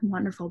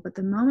 wonderful. But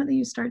the moment that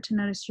you start to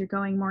notice you're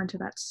going more into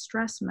that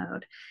stress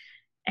mode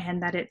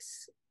and that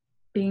it's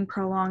being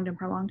prolonged,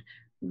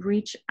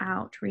 reach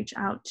out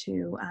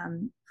to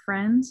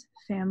friends,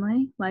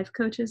 family, life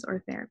coaches,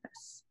 or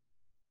therapists.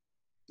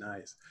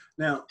 Nice.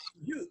 Now,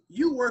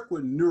 you work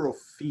with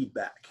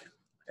neurofeedback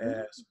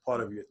as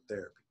part of your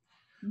therapy.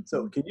 Mm-hmm.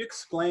 So can you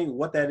explain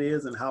what that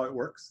is and how it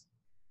works?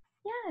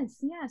 Yes.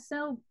 Yeah.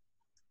 So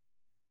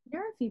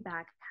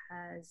neurofeedback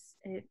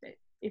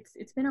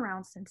it's been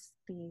around since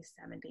the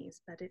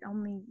 70s, but it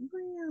only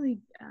really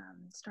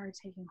started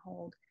taking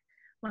hold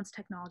once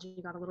technology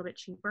got a little bit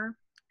cheaper.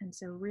 And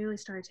so really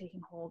started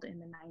taking hold in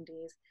the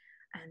 90s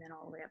and then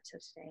all the way up to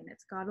today. And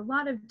it's got a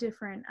lot of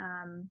different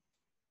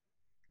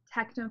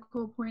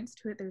technical points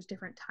to it. There's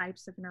different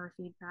types of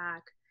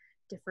neurofeedback,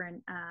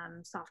 different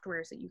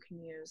softwares that you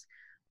can use.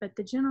 But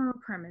the general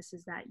premise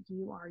is that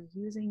you are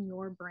using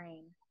your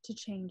brain to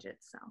change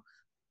itself.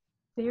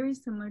 Very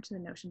similar to the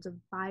notions of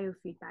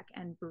biofeedback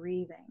and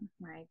breathing,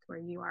 right? Where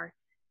you are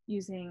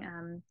using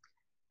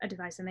a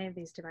device, and they have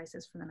these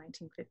devices from the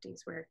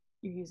 1950s, where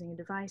you're using a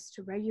device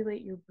to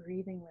regulate your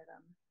breathing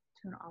rhythm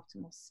to an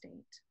optimal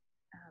state.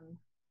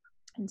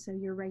 And so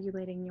you're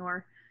regulating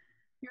your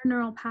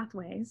neural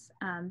pathways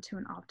to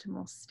an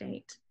optimal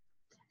state.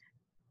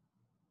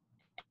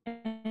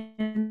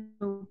 And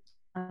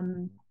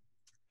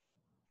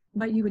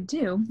what you would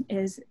do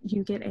is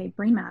you get a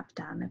brain map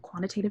done, a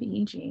quantitative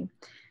EEG,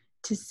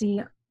 to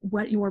see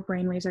what your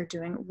brain waves are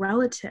doing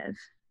relative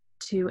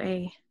to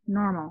a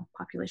normal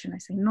population. I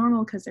say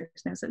normal because there's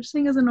no such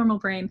thing as a normal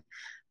brain,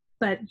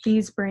 but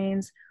these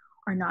brains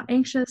are not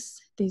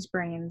anxious. These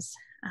brains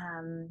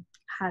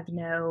have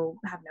no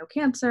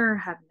cancer,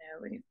 have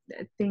no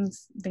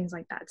things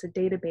like that. It's a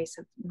database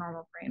of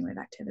normal brainwave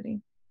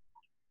activity.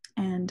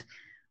 And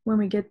when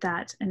we get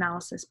that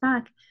analysis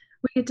back,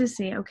 we get to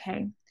see,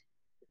 okay,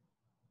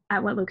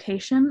 at what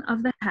location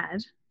of the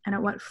head and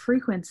at what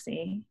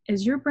frequency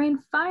is your brain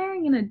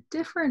firing in a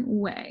different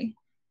way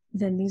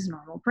than these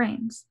normal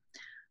brains.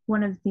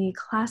 One of the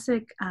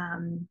classic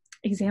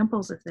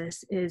examples of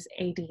this is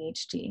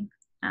ADHD.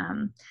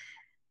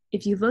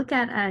 If you look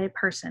at a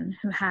person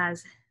who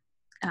has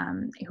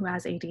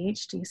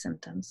ADHD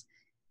symptoms,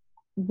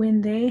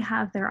 when they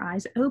have their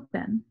eyes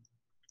open,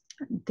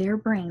 their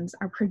brains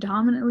are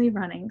predominantly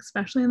running,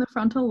 especially in the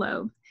frontal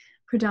lobe,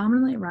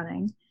 predominantly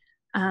running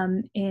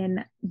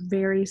in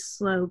very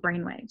slow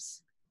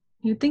brainwaves.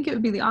 You'd think it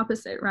would be the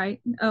opposite,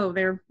 right? Oh,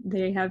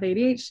 they have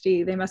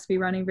ADHD. They must be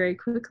running very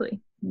quickly.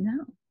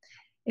 No,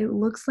 it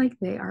looks like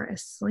they are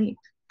asleep.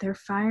 They're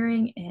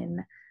firing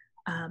in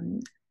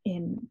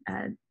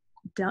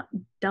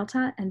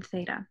delta and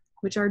theta,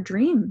 which are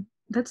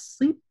that's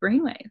sleep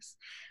brainwaves.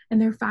 And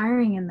they're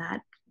firing in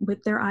that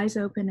with their eyes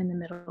open in the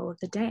middle of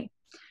the day.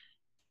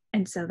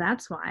 And so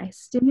that's why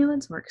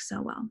stimulants work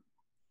so well.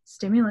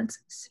 Stimulants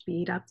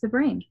speed up the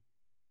brain.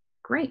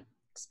 Great.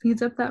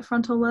 Speeds up that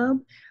frontal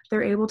lobe.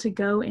 They're able to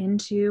go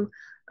into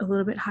a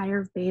little bit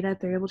higher beta.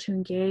 They're able to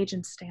engage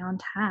and stay on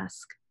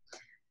task.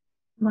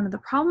 One of the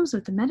problems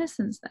with the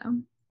medicines,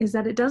 though, is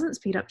that it doesn't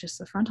speed up just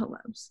the frontal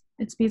lobes.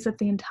 It speeds up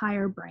the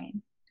entire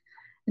brain.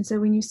 And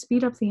so when you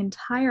speed up the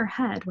entire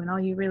head, when all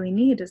you really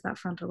need is that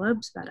frontal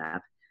lobe sped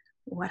up,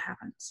 what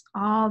happens?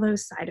 All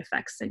those side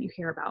effects that you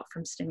hear about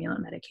from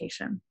stimulant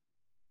medication,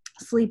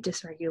 sleep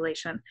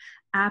dysregulation,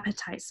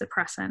 appetite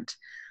suppressant,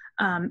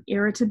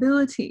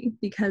 irritability,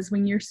 because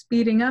when you're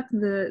speeding up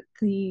the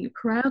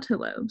parietal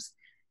lobes,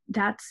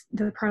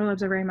 the parietal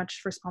lobes are very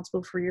much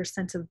responsible for your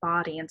sense of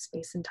body and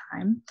space and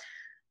time.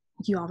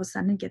 You all of a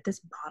sudden get this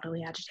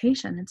bodily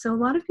agitation. And so a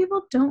lot of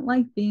people don't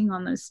like being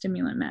on those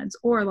stimulant meds,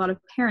 or a lot of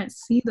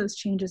parents see those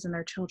changes in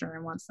their children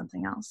and want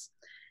something else.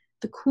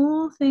 The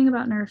cool thing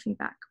about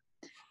neurofeedback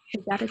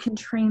is that it can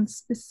train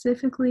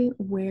specifically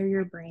where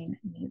your brain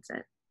needs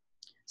it.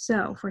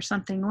 So for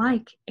something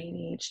like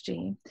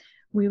ADHD,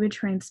 we would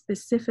train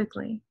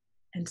specifically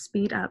and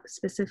speed up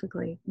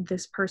specifically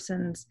this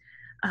person's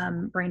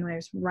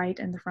brainwaves right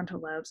in the frontal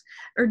lobes,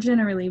 or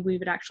generally we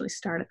would actually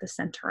start at the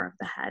center of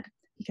the head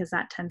because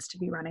that tends to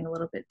be running a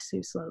little bit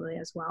too slowly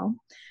as well.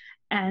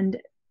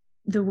 And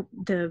the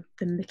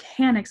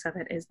mechanics of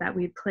it is that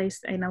we place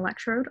an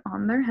electrode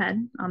on their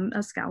head, on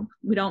a scalp.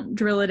 We don't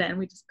drill it in,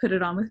 we just put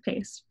it on with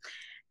paste.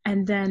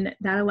 And then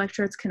that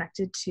electrode's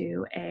connected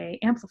to an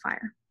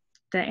amplifier.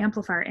 The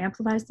amplifier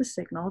amplifies the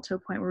signal to a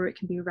point where it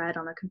can be read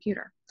on a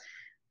computer.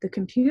 The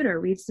computer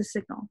reads the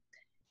signal.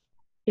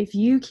 If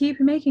you keep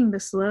making the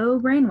slow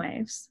brain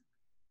waves,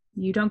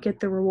 you don't get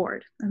the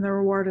reward. And the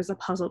reward is a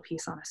puzzle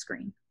piece on a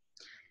screen.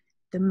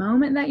 The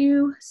moment that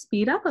you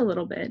speed up a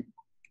little bit,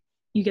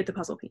 you get the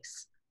puzzle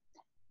piece.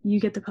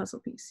 You get the puzzle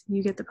piece.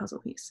 You get the puzzle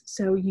piece.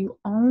 So you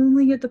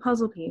only get the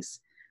puzzle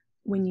piece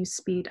when you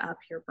speed up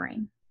your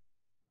brain.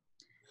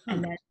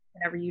 And then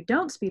whenever you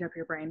don't speed up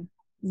your brain,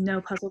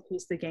 no puzzle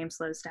piece, the game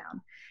slows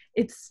down.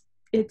 It's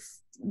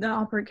the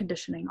operant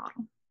conditioning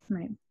model,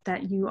 right?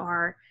 That you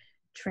are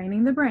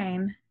training the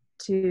brain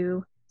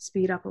to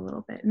speed up a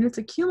little bit. And it's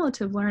a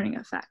cumulative learning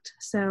effect.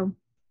 So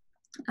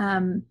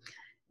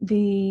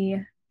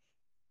the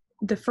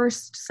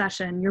first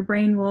session, your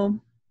brain will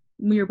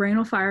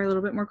fire a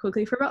little bit more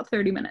quickly for about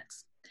 30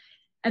 minutes.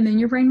 And then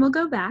your brain will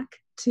go back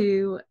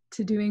to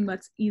doing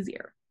what's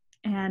easier.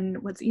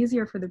 And what's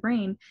easier for the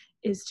brain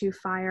is to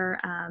fire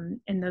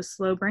in those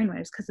slow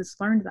brainwaves because it's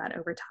learned that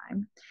over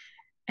time.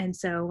 And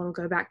so it'll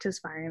go back to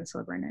firing in the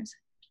slow brainwaves.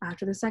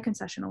 After the second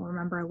session, it'll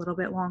remember a little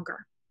bit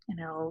longer, and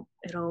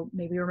it'll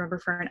maybe remember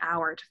for an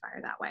hour to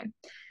fire that way,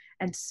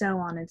 and so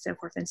on and so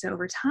forth. And so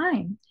over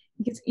time,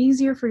 it gets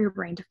easier for your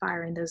brain to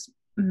fire in those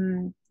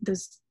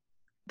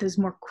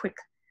more quick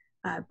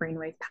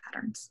brainwave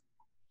patterns.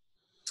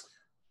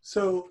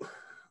 So,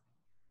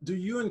 do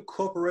you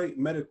incorporate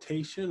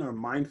meditation or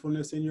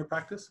mindfulness in your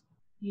practice?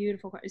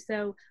 Beautiful question.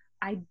 So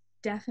I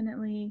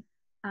definitely,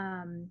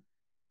 I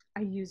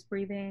use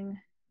breathing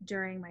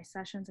during my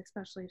sessions,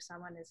 especially if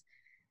someone is,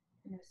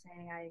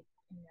 saying I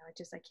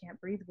can't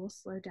breathe. We'll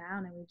slow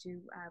down, and we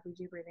do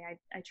breathing.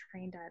 I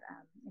trained at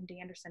MD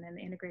Anderson in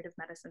the integrative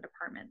medicine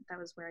department. That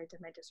was where I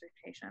did my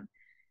dissertation.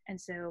 And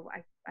so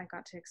I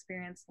got to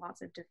experience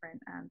lots of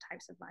different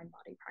types of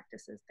mind-body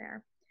practices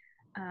there.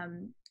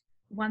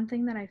 One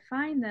thing that I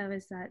find, though,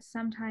 is that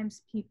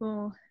sometimes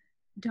people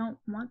don't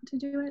want to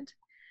do it.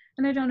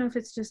 And I don't know if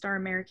it's just our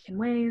American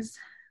ways,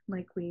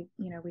 like they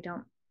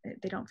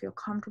don't feel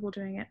comfortable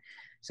doing it.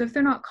 So if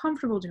they're not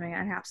comfortable doing it,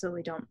 I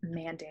absolutely don't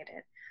mandate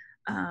it.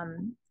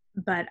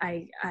 But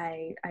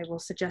I will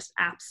suggest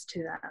apps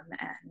to them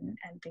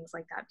and things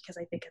like that, because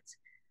I think it's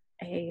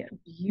a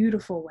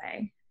beautiful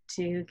way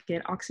to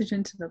get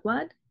oxygen to the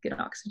blood, get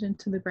oxygen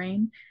to the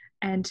brain,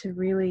 and to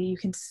really, you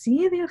can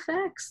see the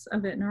effects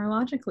of it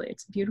neurologically.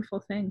 It's a beautiful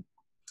thing.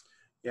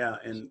 Yeah,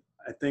 and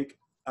I think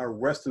our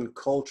Western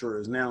culture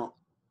is now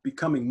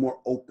becoming more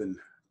open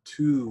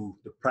to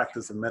the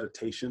practice of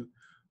meditation.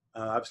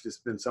 Obviously, it's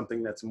been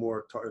something that's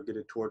more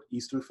targeted toward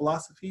Eastern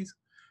philosophies.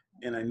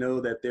 And I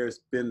know that there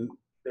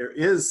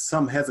is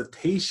some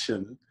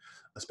hesitation,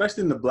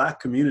 especially in the Black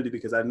community,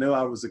 because I know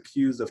I was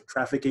accused of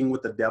trafficking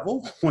with the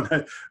devil when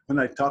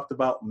I talked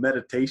about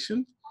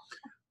meditation.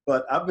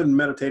 But I've been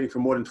meditating for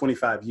more than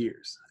 25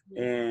 years.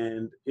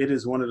 And it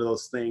is one of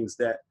those things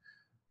that,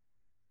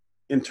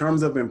 in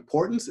terms of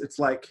importance, it's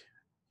like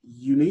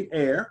you need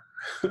air,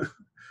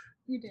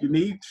 you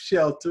need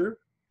shelter,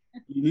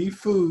 you need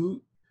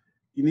food,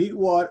 you need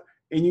water,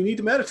 and you need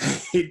to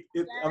meditate.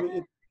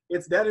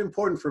 It's that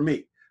important for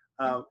me.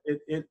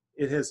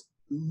 It has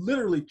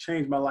literally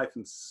changed my life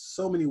in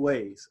so many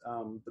ways.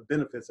 The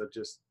benefits are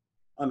just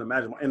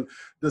unimaginable. And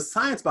the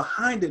science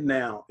behind it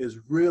now is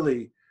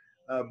really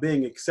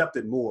being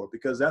accepted more,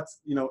 because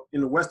that's,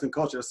 in the Western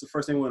culture, that's the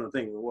first thing we want to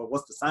think. Well,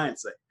 what's the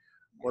science say?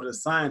 Well, the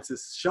science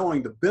is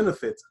showing the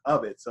benefits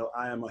of it. So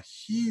I am a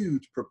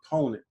huge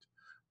proponent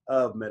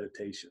of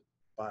meditation,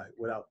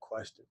 without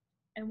question.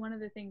 And one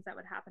of the things that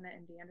would happen at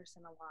MD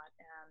Anderson a lot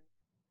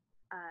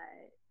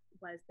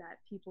was that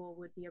people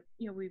would be,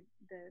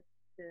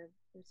 the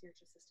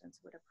research assistants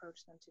would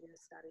approach them to do a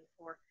study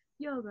for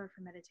yoga or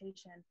for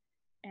meditation.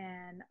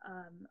 And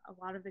a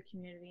lot of the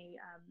community,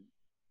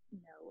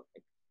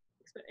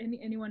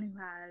 anyone who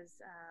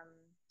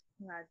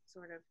had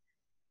sort of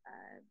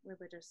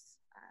religious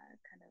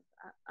kind of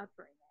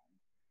upbringing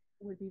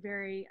would be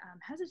very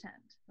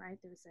hesitant, right?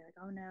 They would say like,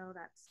 "Oh no,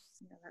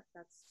 that's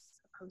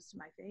opposed to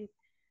my faith."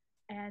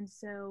 And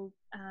so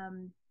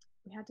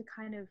we had to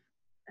kind of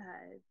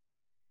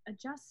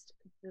adjust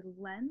the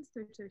lens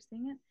through which they're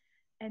seeing it,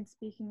 and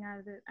speaking out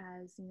of it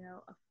as,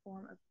 a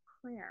form of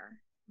prayer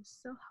was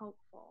so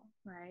helpful,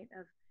 right?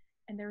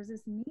 And there was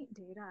this neat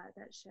data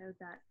that showed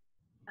that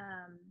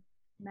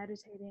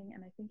meditating,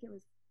 and I think it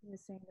was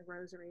saying the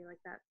rosary,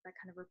 like that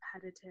kind of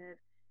repetitive,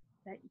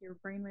 that your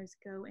brainwaves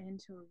go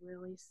into a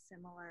really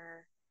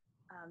similar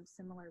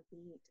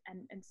beat,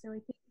 and so I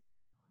think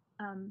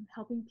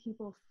helping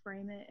people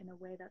frame it in a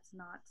way that's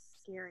not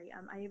scary.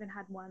 I even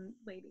had one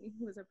lady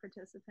who was a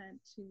participant.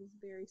 She was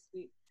very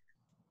sweet.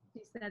 She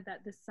said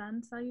that the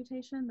sun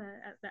salutation, the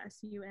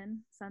sun,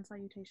 sun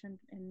salutation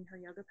in her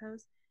yoga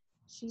pose,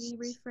 she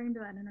reframed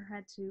that in her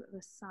head to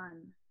the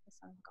son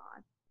of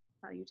God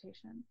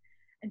salutation.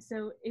 And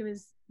so it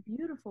was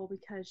beautiful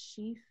because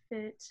she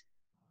fit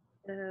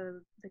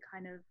the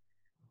kind of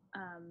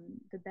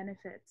the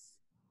benefits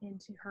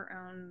into her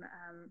own.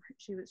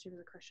 She was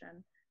a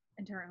Christian,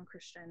 into her own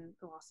Christian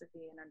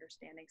philosophy and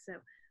understanding. So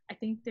I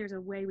think there's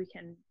a way we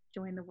can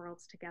join the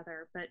worlds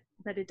together, but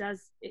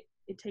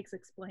it takes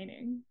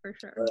explaining for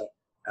sure.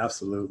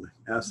 Absolutely,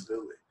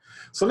 absolutely.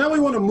 So now we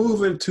want to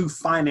move into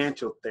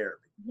financial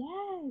therapy.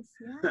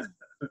 Yes.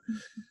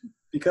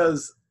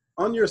 Because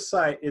on your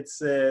site it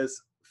says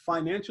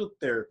financial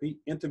therapy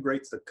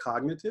integrates the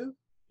cognitive,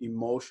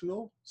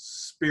 emotional,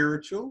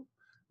 spiritual,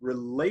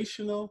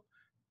 relational,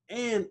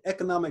 and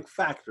economic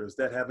factors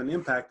that have an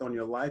impact on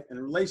your life and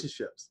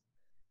relationships.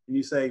 And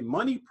you say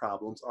money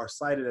problems are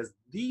cited as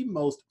the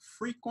most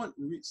frequent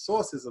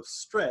sources of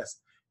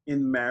stress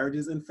in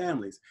marriages and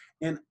families.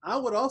 And I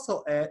would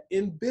also add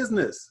in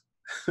business.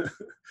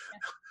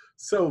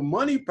 So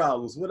money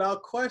problems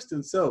without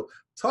question. So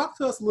talk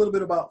to us a little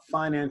bit about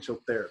financial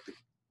therapy.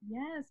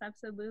 Yes,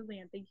 absolutely.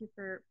 And thank you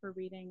for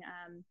reading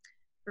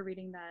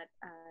that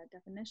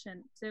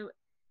definition. So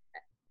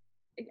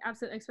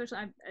absolutely, especially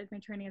my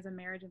training as a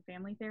marriage and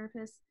family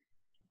therapist,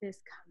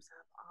 this comes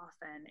up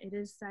often. It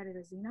is cited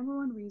as the number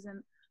one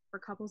reason for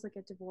couples that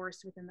get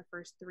divorced within the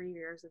first 3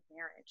 years of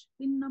marriage.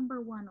 The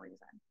number one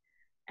reason.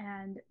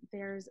 And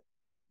there's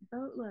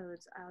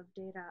boatloads of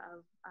data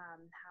of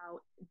how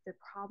the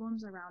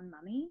problems around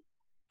money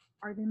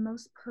are the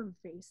most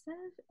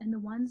pervasive and the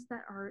ones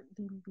that are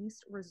the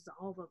least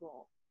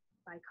resolvable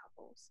by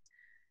couples.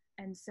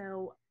 And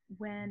so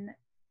when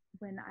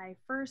I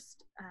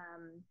first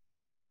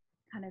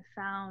kind of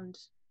found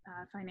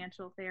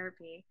financial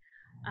therapy,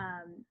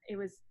 it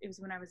was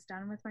when I was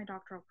done with my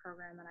doctoral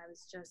program, and I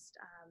was just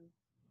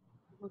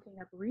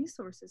looking up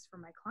resources for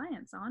my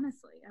clients.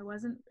 Honestly, it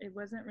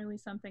wasn't really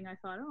something I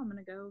thought, oh, I'm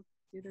going to go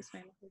do this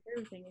financial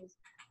therapy thing. It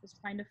was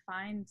trying to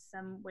find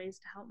some ways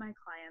to help my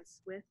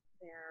clients with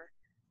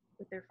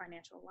their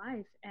financial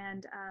life.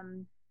 And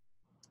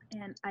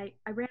I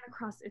ran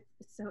across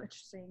it's so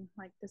interesting.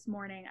 Like this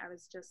morning, I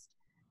was just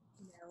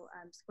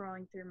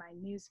scrolling through my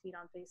news feed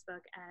on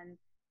Facebook, and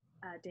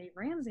Dave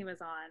Ramsey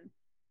was on.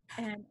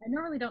 And I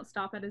normally don't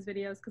stop at his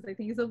videos because I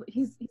think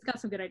he's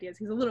got some good ideas.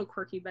 He's a little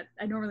quirky, but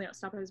I normally don't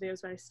stop at his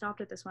videos, but I stopped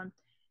at this one.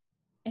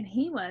 And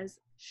he was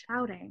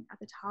shouting at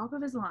the top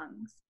of his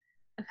lungs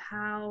of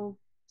how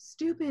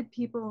stupid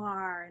people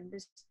are and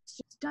this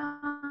just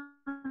dumb,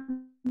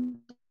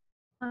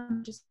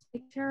 just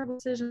make terrible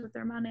decisions with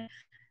their money.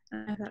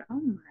 And I thought, oh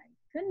my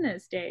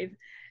goodness, Dave.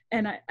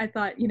 And I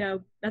thought,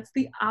 that's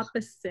the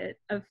opposite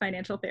of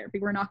financial therapy.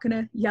 We're not going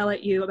to yell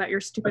at you about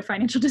your stupid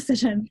financial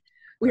decisions.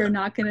 We are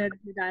not going to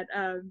do that.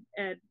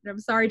 And I'm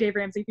sorry, Dave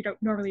Ramsey, if you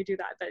don't normally do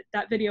that, but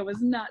that video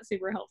was not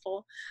super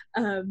helpful,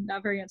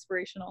 not very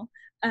inspirational.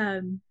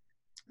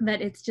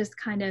 But it's just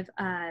kind of,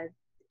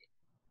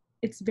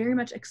 it's very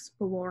much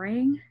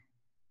exploring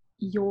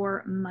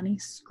your money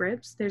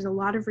scripts. There's a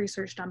lot of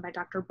research done by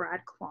Dr.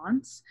 Brad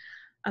Klontz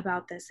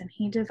about this, and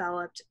he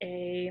developed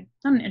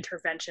not an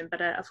intervention,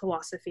 but a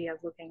philosophy of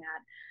looking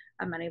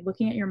at money,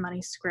 looking at your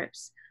money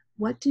scripts.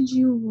 What did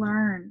you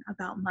learn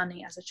about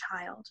money as a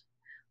child?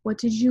 What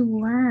did you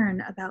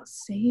learn about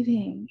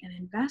saving and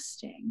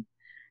investing?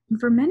 And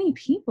for many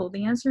people,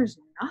 the answer is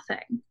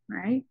nothing,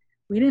 right?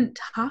 We didn't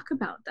talk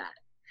about that.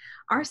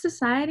 Our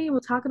society will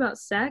talk about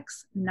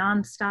sex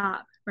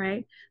nonstop,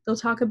 right? They'll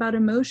talk about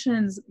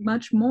emotions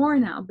much more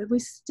now, but we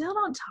still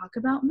don't talk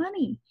about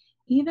money.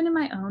 Even in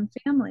my own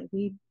family,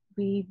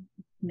 we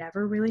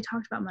never really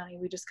talked about money.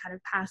 We just kind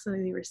of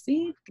passively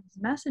received these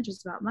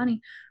messages about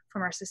money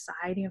from our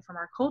society and from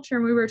our culture.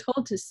 And we were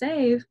told to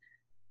save.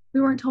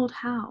 We weren't told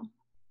how,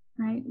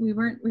 right? We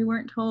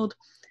weren't told,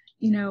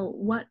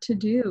 what to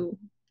do.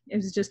 It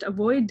was just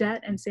avoid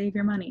debt and save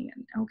your money.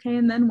 And okay,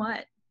 and then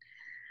what?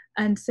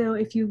 And so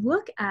if you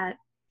look at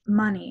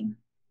money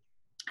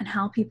and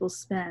how people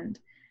spend,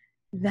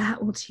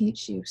 that will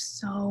teach you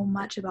so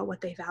much about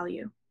what they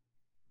value.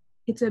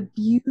 It's a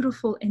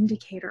beautiful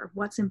indicator of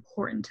what's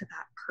important to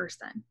that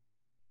person,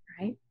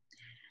 right?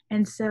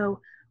 And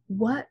so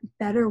what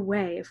better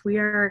way, if we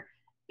are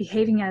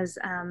behaving as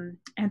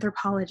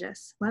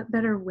anthropologists, what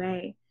better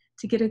way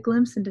to get a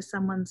glimpse into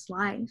someone's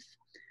life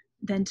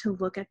than to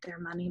look at their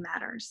money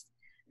matters?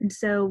 And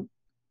so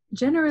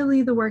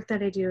generally the work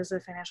that I do as a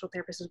financial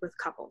therapist is with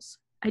couples.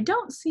 I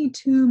don't see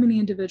too many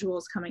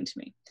individuals coming to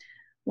me.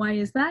 Why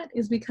is that?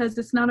 Is because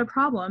it's not a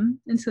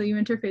problem until you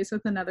interface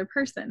with another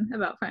person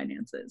about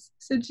finances.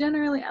 So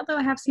generally, although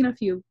I have seen a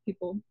few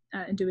people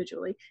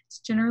individually, it's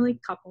generally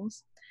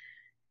couples.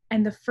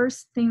 And the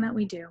first thing that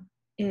we do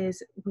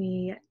is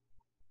we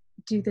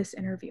do this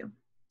interview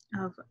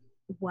of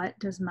what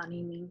does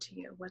money mean to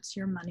you? What's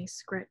your money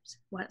script?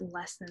 What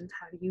lessons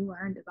have you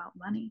learned about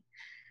money?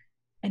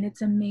 And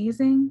it's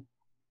amazing.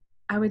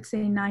 I would say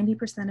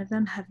 90% of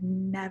them have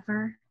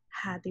never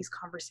had these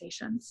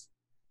conversations,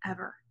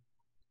 ever.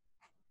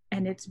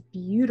 And it's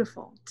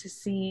beautiful to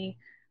see,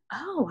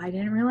 oh, I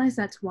didn't realize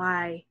that's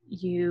why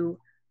you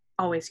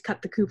always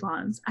cut the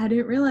coupons. I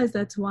didn't realize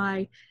that's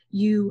why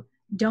you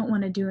don't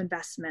want to do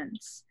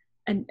investments.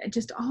 And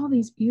just all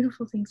these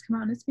beautiful things come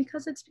out. And it's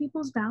because it's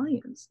people's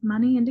values.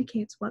 Money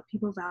indicates what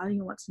people value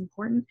and what's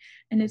important.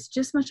 And it's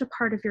just much a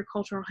part of your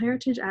cultural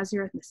heritage as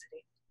your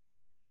ethnicity.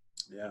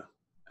 Yeah,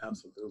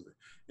 absolutely.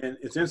 And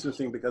it's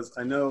interesting because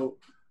I know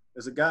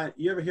there's a guy,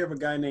 you ever hear of a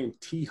guy named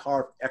T.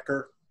 Harv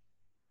Eker?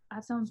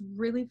 That sounds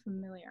really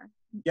familiar.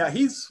 Yeah,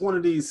 he's one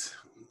of these,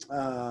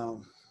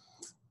 I'll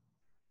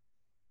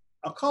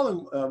call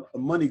him a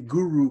money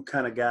guru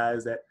kind of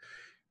guys that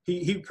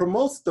he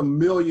promotes the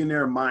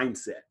millionaire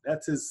mindset.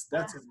 That's his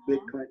big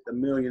claim, the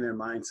millionaire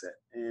mindset.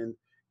 And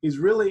he's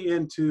really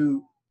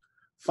into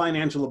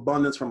financial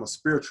abundance from a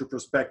spiritual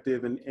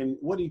perspective. And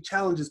what he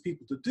challenges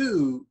people to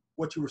do,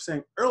 what you were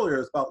saying earlier,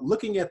 is about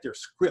looking at their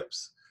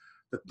scripts,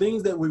 the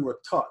things that we were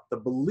taught, the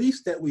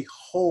beliefs that we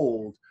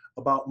hold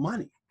about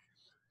money,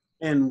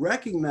 and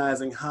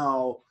recognizing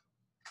how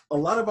a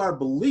lot of our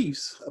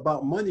beliefs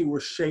about money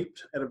were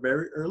shaped at a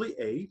very early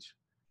age.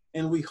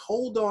 And we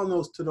hold on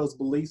to those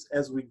beliefs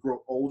as we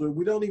grow older.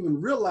 We don't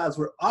even realize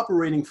we're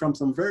operating from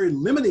some very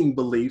limiting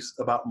beliefs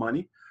about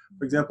money.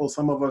 For example,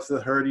 some of us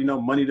have heard,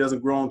 money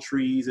doesn't grow on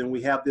trees, and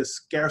we have this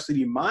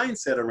scarcity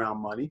mindset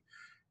around money.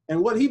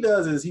 And what he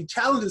does is he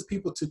challenges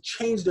people to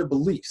change their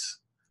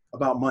beliefs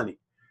about money.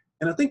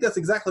 And I think that's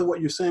exactly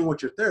what you're saying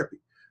with your therapy,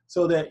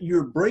 so that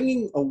you're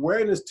bringing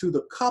awareness to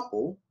the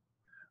couple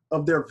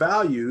of their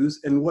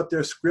values and what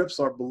their scripts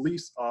or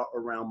beliefs are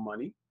around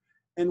money.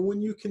 And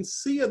when you can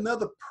see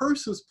another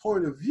person's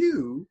point of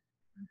view,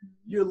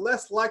 you're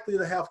less likely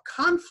to have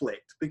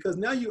conflict, because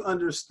now you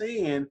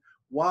understand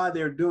why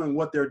they're doing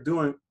what they're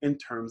doing in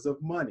terms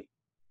of money.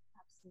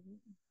 Absolutely.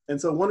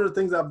 And so one of the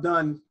things I've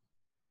done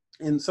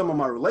in some of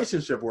my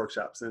relationship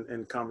workshops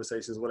and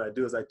conversations, what I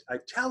do is I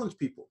challenge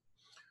people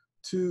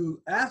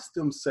to ask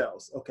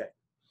themselves, okay,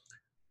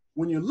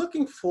 when you're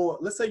looking for,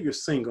 let's say you're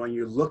single and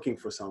you're looking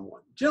for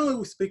someone,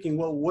 generally speaking,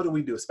 well, what do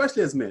we do?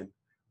 Especially as men,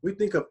 we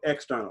think of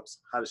externals.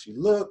 How does she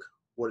look?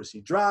 What does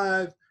she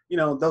drive?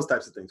 Those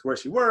types of things. Where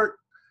does she work?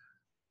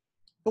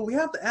 But we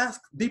have to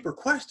ask deeper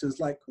questions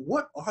like,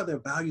 what are their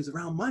values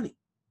around money?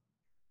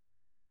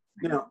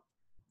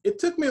 It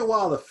took me a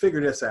while to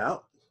figure this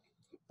out,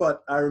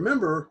 but I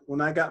remember when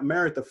I got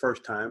married the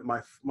first time,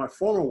 my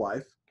former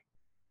wife,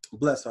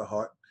 bless her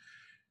heart,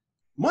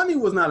 money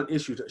was not an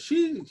issue to her.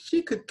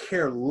 She could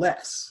care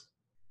less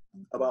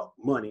about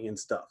money and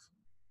stuff.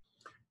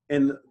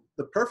 And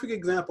the perfect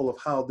example of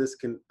how this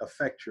can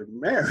affect your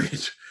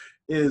marriage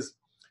is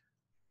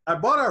I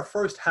bought our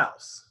first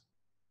house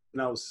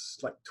when I was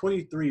like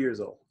 23 years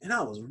old. And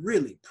I was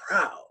really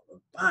proud of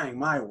buying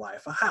my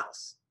wife a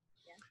house.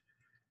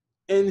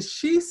 Yeah. And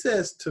she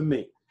says to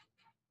me,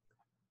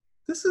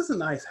 this is a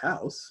nice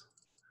house,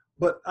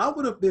 but I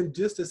would have been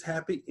just as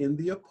happy in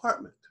the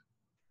apartment.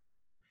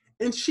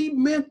 And she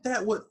meant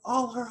that with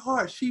all her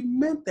heart. She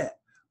meant that.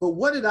 But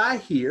what did I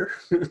hear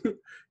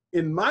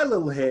in my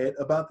little head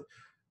about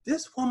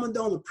this woman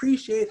don't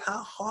appreciate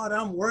how hard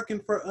I'm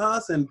working for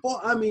us? And boy,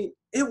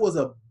 it was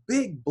a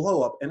big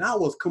blow up, and I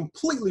was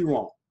completely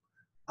wrong.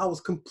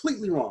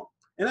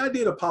 And I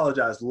did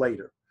apologize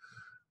later,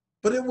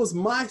 but it was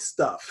my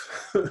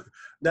stuff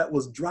that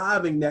was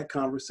driving that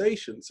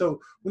conversation.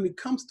 So when it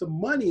comes to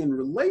money and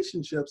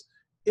relationships,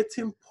 it's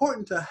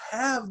important to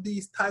have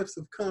these types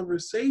of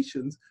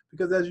conversations,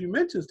 because as you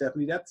mentioned,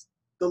 Stephanie, that's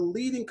the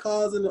leading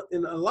cause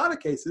in a lot of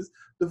cases,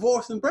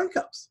 divorce and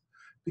breakups,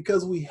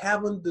 because we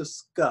haven't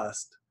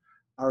discussed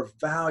our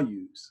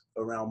values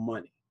around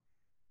money.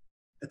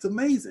 It's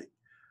amazing.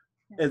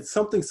 Yeah. It's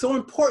something so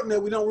important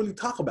that we don't really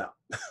talk about.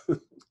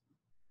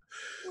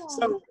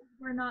 So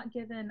we're not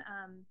given,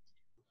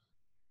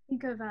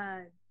 think of,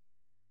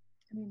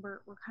 we're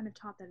kind of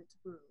taught that it's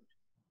rude.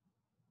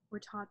 We're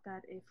taught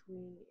that if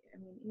we,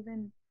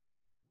 even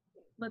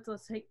let's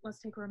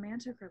take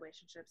romantic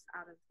relationships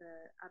out of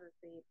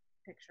the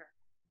picture.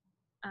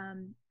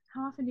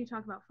 How often do you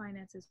talk about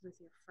finances with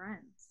your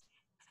friends?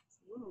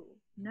 Ooh,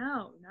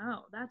 no,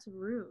 that's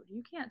rude.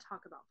 You can't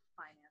talk about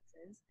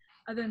finances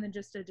other than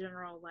just a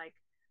general like,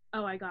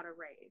 oh, I got a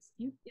raise.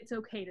 It's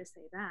okay to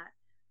say that,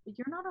 but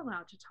you're not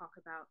allowed to talk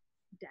about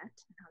debt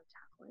and how to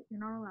tackle it. You're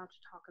not allowed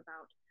to talk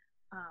about,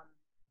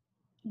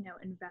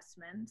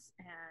 investments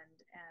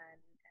and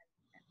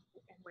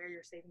where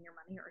you're saving your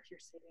money, or if you're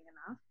saving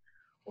enough,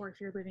 or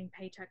if you're living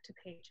paycheck to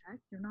paycheck.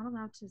 You're not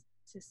allowed to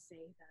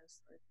say those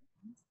sort of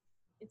things.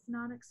 It's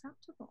not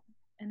acceptable.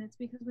 And it's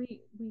because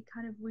we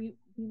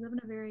live in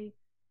a very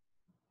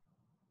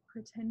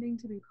pretending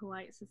to be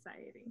polite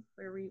society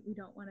where we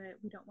don't want to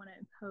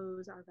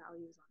impose our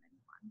values on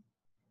anyone.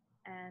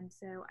 And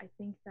so I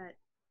think that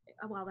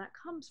while that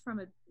comes from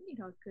a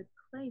good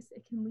place,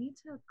 it can lead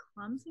to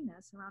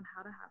clumsiness around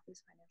how to have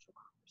these financial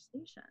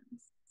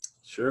conversations.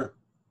 Sure.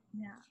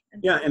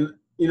 Yeah. And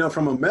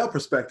from a male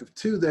perspective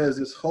too, there's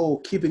this whole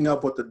keeping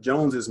up with the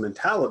Joneses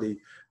mentality,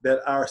 that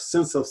our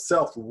sense of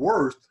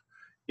self-worth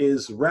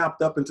is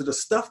wrapped up into the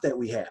stuff that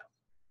we have.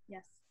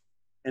 Yes.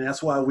 And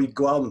that's why we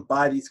go out and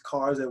buy these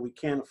cars that we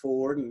can't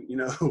afford. And,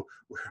 we're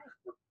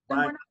And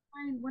buying.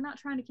 we're not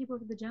trying to keep up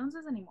with the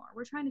Joneses anymore.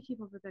 We're trying to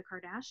keep up with the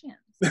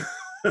Kardashians.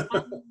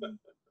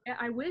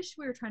 I wish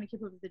we were trying to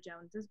keep up with the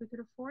Joneses. We could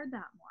afford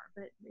that more,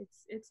 but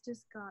it's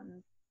just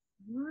gotten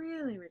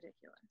really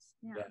ridiculous.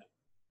 Yeah.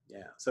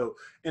 Yeah. So,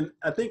 and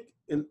I think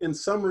in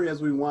summary,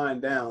 as we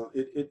wind down,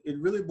 it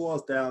really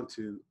boils down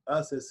to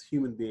us as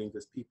human beings,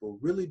 as people,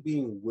 really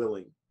being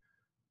willing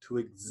to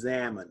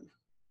examine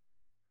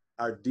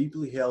our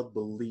deeply held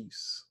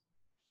beliefs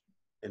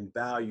and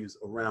values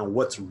around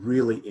what's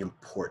really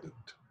important.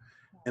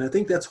 And I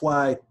think that's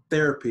why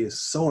therapy is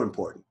so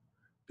important,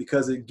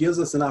 because it gives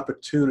us an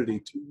opportunity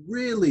to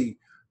really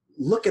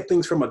look at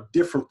things from a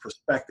different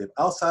perspective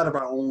outside of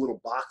our own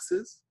little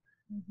boxes.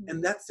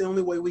 And that's the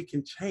only way we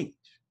can change.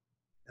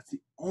 That's the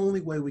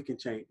only way we can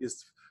change,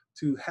 is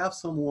to have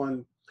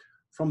someone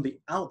from the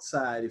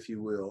outside, if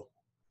you will,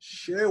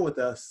 share with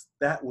us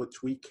that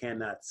which we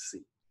cannot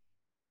see.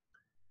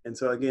 And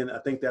so again, I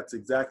think that's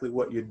exactly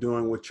what you're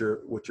doing with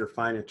your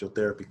financial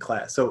therapy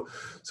class. So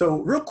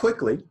real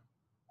quickly,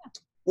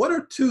 what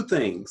are two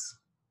things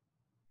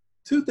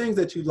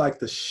that you'd like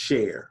to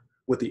share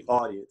with the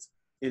audience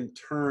in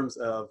terms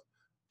of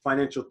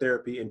financial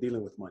therapy and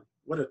dealing with money?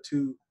 What are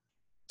two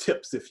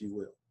tips, if you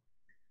will?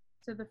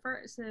 So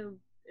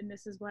and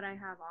this is what I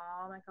have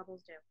all my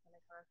couples do when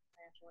they come to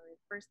financial relief.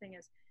 First thing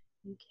is,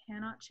 you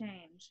cannot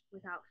change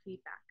without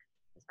feedback.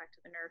 Goes back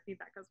to the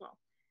neurofeedback as well.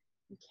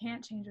 You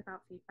can't change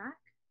without feedback.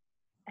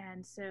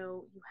 And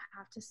so you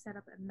have to set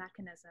up a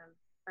mechanism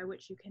by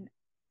which you can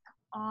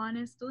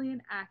honestly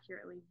and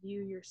accurately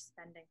view your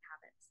spending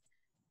habits.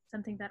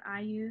 Something that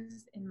I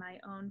use in my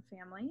own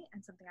family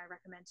and something I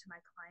recommend to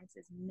my clients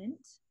is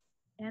Mint,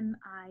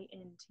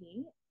 MINT,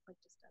 like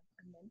just a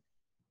mint.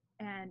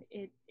 And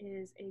it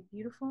is a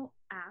beautiful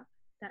app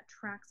that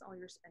tracks all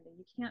your spending.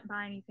 You can't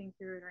buy anything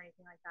through it or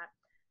anything like that,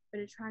 but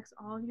it tracks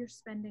all of your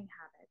spending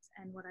habits.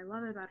 And what I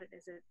love about it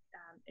is it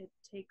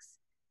takes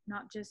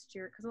not just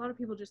because a lot of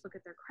people just look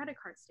at their credit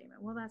card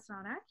statement. Well, that's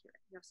not accurate.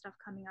 You have stuff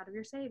coming out of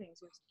your savings.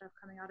 You have stuff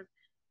coming out of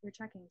your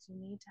checkings. You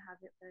need to have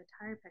the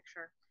entire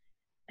picture.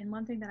 And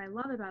one thing that I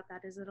love about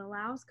that is it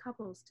allows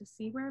couples to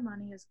see where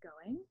money is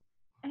going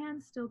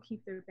and still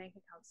keep their bank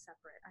accounts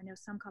separate. I know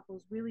some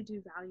couples really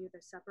do value the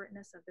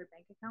separateness of their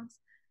bank accounts,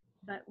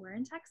 but we're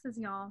in Texas,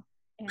 y'all.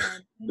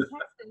 And in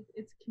Texas,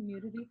 it's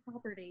community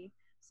property.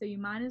 So you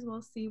might as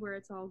well see where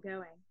it's all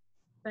going.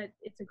 But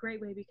it's a great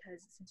way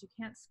because since you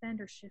can't spend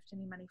or shift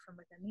any money from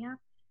within the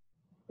app,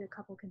 the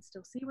couple can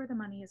still see where the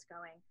money is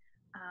going,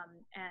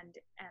 and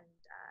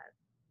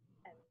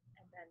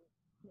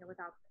then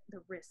without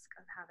the risk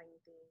of having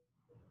the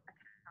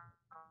account.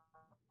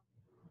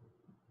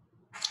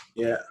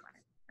 Yeah.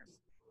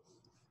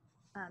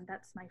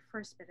 That's my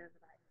first bit of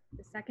advice.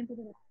 The second bit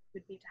of advice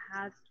would be to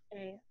have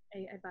a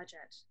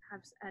budget,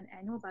 have an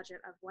annual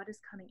budget of what is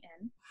coming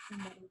in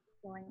and what is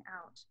going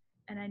out.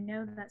 And I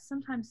know that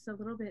sometimes it's a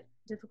little bit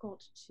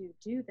difficult to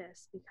do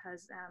this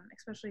because,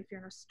 especially if you're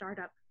in a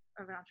startup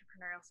of an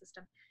entrepreneurial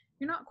system,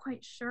 you're not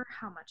quite sure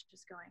how much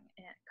is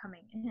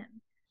coming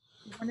in.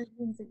 One of the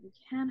things that you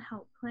can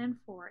help plan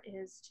for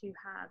is to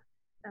have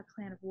a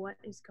plan of what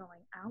is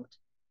going out,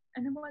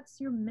 and then what's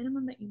your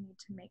minimum that you need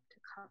to make to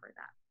cover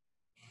that.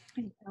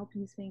 And help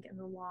you think in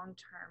the long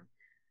term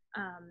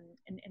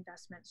and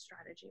investment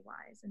strategy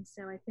wise. And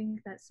so I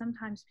think that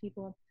sometimes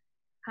people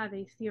have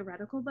a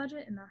theoretical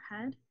budget in their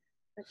head,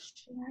 but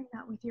sharing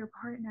that with your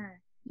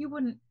partner, you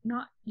wouldn't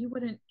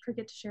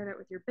forget to share that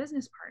with your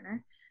business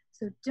partner.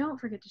 So don't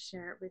forget to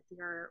share it with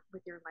your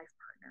life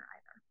partner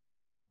either.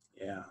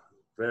 Yeah,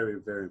 very,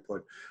 very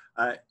important.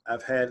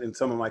 I've had in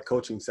some of my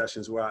coaching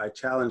sessions where I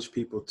challenge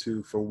people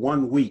to, for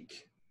 1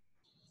 week,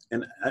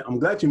 and I'm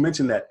glad you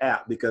mentioned that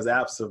app, because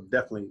apps are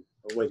definitely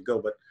a way to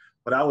go. But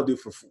what I would do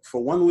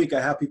for 1 week,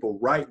 I have people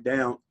write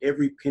down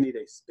every penny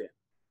they spend.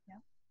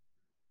 Yeah.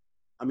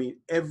 I mean,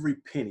 every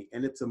penny.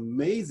 And it's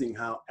amazing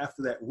how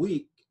after that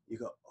week, you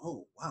go,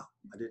 oh, wow,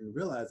 I didn't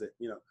realize it.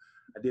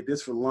 I did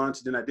this for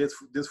lunch, then I did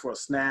this for a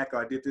snack,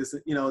 or I did this,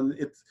 and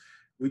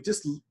we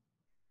just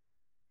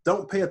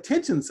don't pay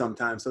attention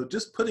sometimes. So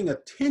just putting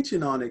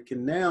attention on it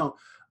can now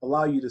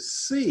allow you to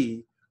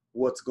see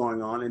what's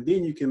going on, and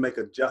then you can make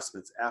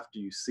adjustments after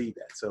you see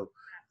that. So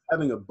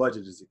having a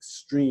budget is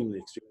extremely,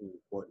 extremely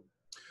important.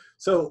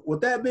 So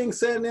with that being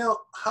said, now,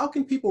 how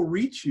can people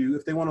reach you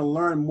if they want to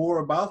learn more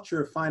about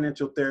your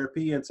financial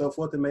therapy and so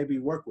forth, and maybe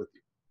work with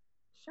you?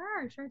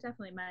 Sure,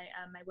 definitely. My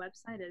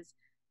website is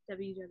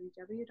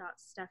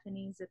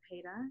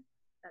www.stephaniezepeda,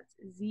 that's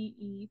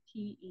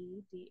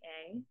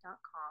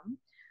ZEPEDA.com,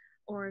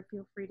 or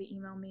feel free to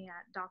email me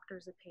at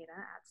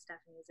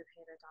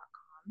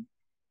drzepeda@stephaniezepeda.com.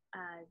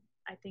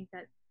 I think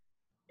that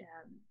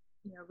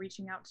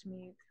reaching out to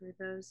me through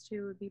those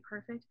two would be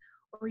perfect.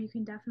 Or you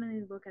can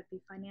definitely look at the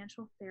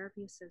Financial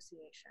Therapy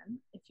Association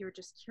if you're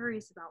just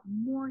curious about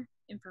more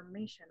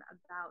information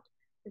about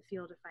the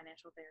field of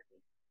financial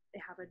therapy. They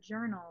have a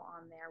journal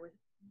on there with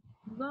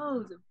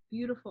loads of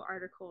beautiful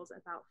articles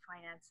about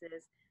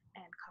finances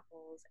and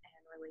couples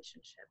and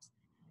relationships.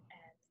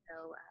 And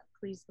So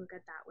please look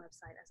at that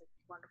website as a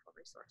wonderful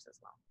resource as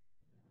well.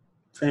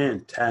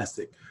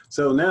 Fantastic.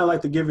 So now I'd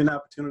like to give you an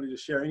opportunity to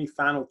share any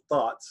final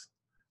thoughts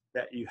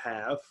that you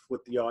have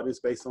with the audience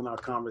based on our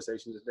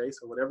conversation today.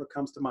 So whatever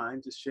comes to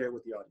mind, just share it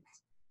with the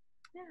audience.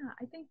 Yeah,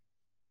 I think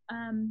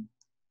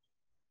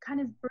kind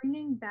of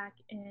bringing back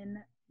in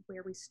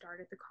where we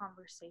started the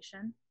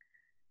conversation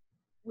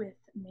with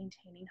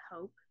maintaining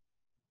hope.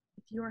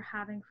 If you're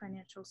having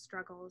financial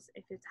struggles,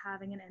 if it's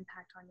having an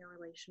impact on your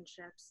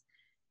relationships,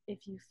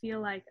 if you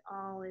feel like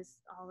all is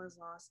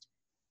lost,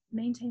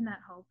 maintain that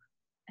hope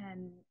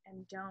and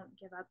don't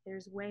give up.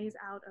 There's ways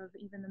out of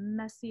even the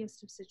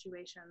messiest of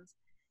situations,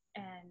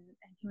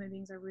 and human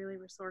beings are really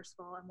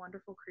resourceful and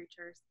wonderful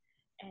creatures,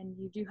 and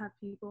you do have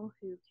people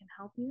who can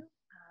help you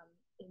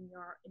in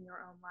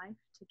your own life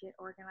to get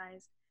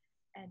organized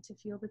and to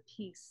feel the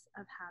peace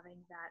of having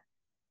that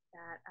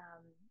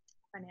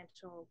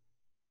financial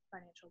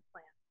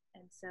plan.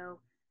 And so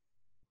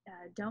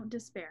don't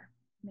despair.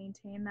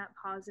 Maintain that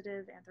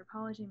positive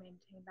anthropology,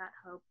 maintain that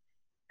hope,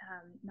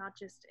 not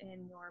just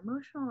in your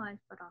emotional life,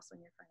 but also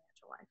in your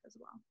financial life as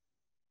well.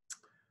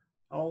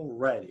 All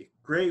righty.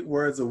 Great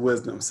words of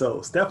wisdom.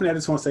 So Stephanie, I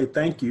just want to say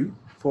thank you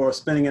for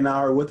spending an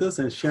hour with us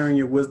and sharing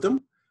your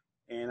wisdom.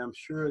 And I'm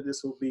sure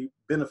this will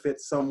benefit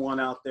someone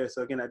out there.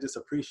 So again, I just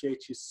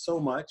appreciate you so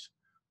much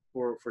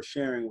for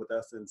sharing with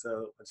us. And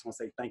so I just want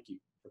to say thank you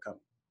for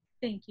coming.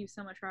 Thank you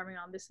so much for having me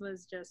on. This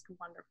was just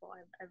wonderful.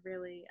 I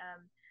really,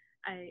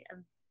 I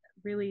am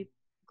really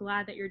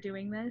glad that you're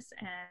doing this,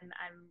 and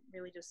I'm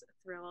really just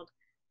thrilled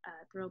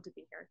to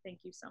be here. Thank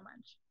you so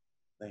much.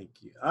 Thank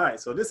you. All right.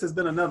 So this has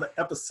been another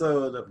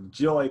episode of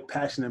Joy,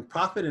 Passion, and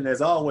Profit. And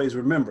as always,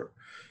 remember,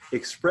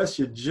 express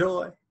your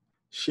joy,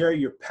 share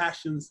your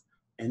passions,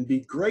 and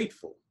be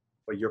grateful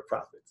for your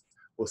profits.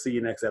 We'll see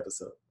you next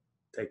episode.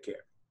 Take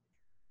care.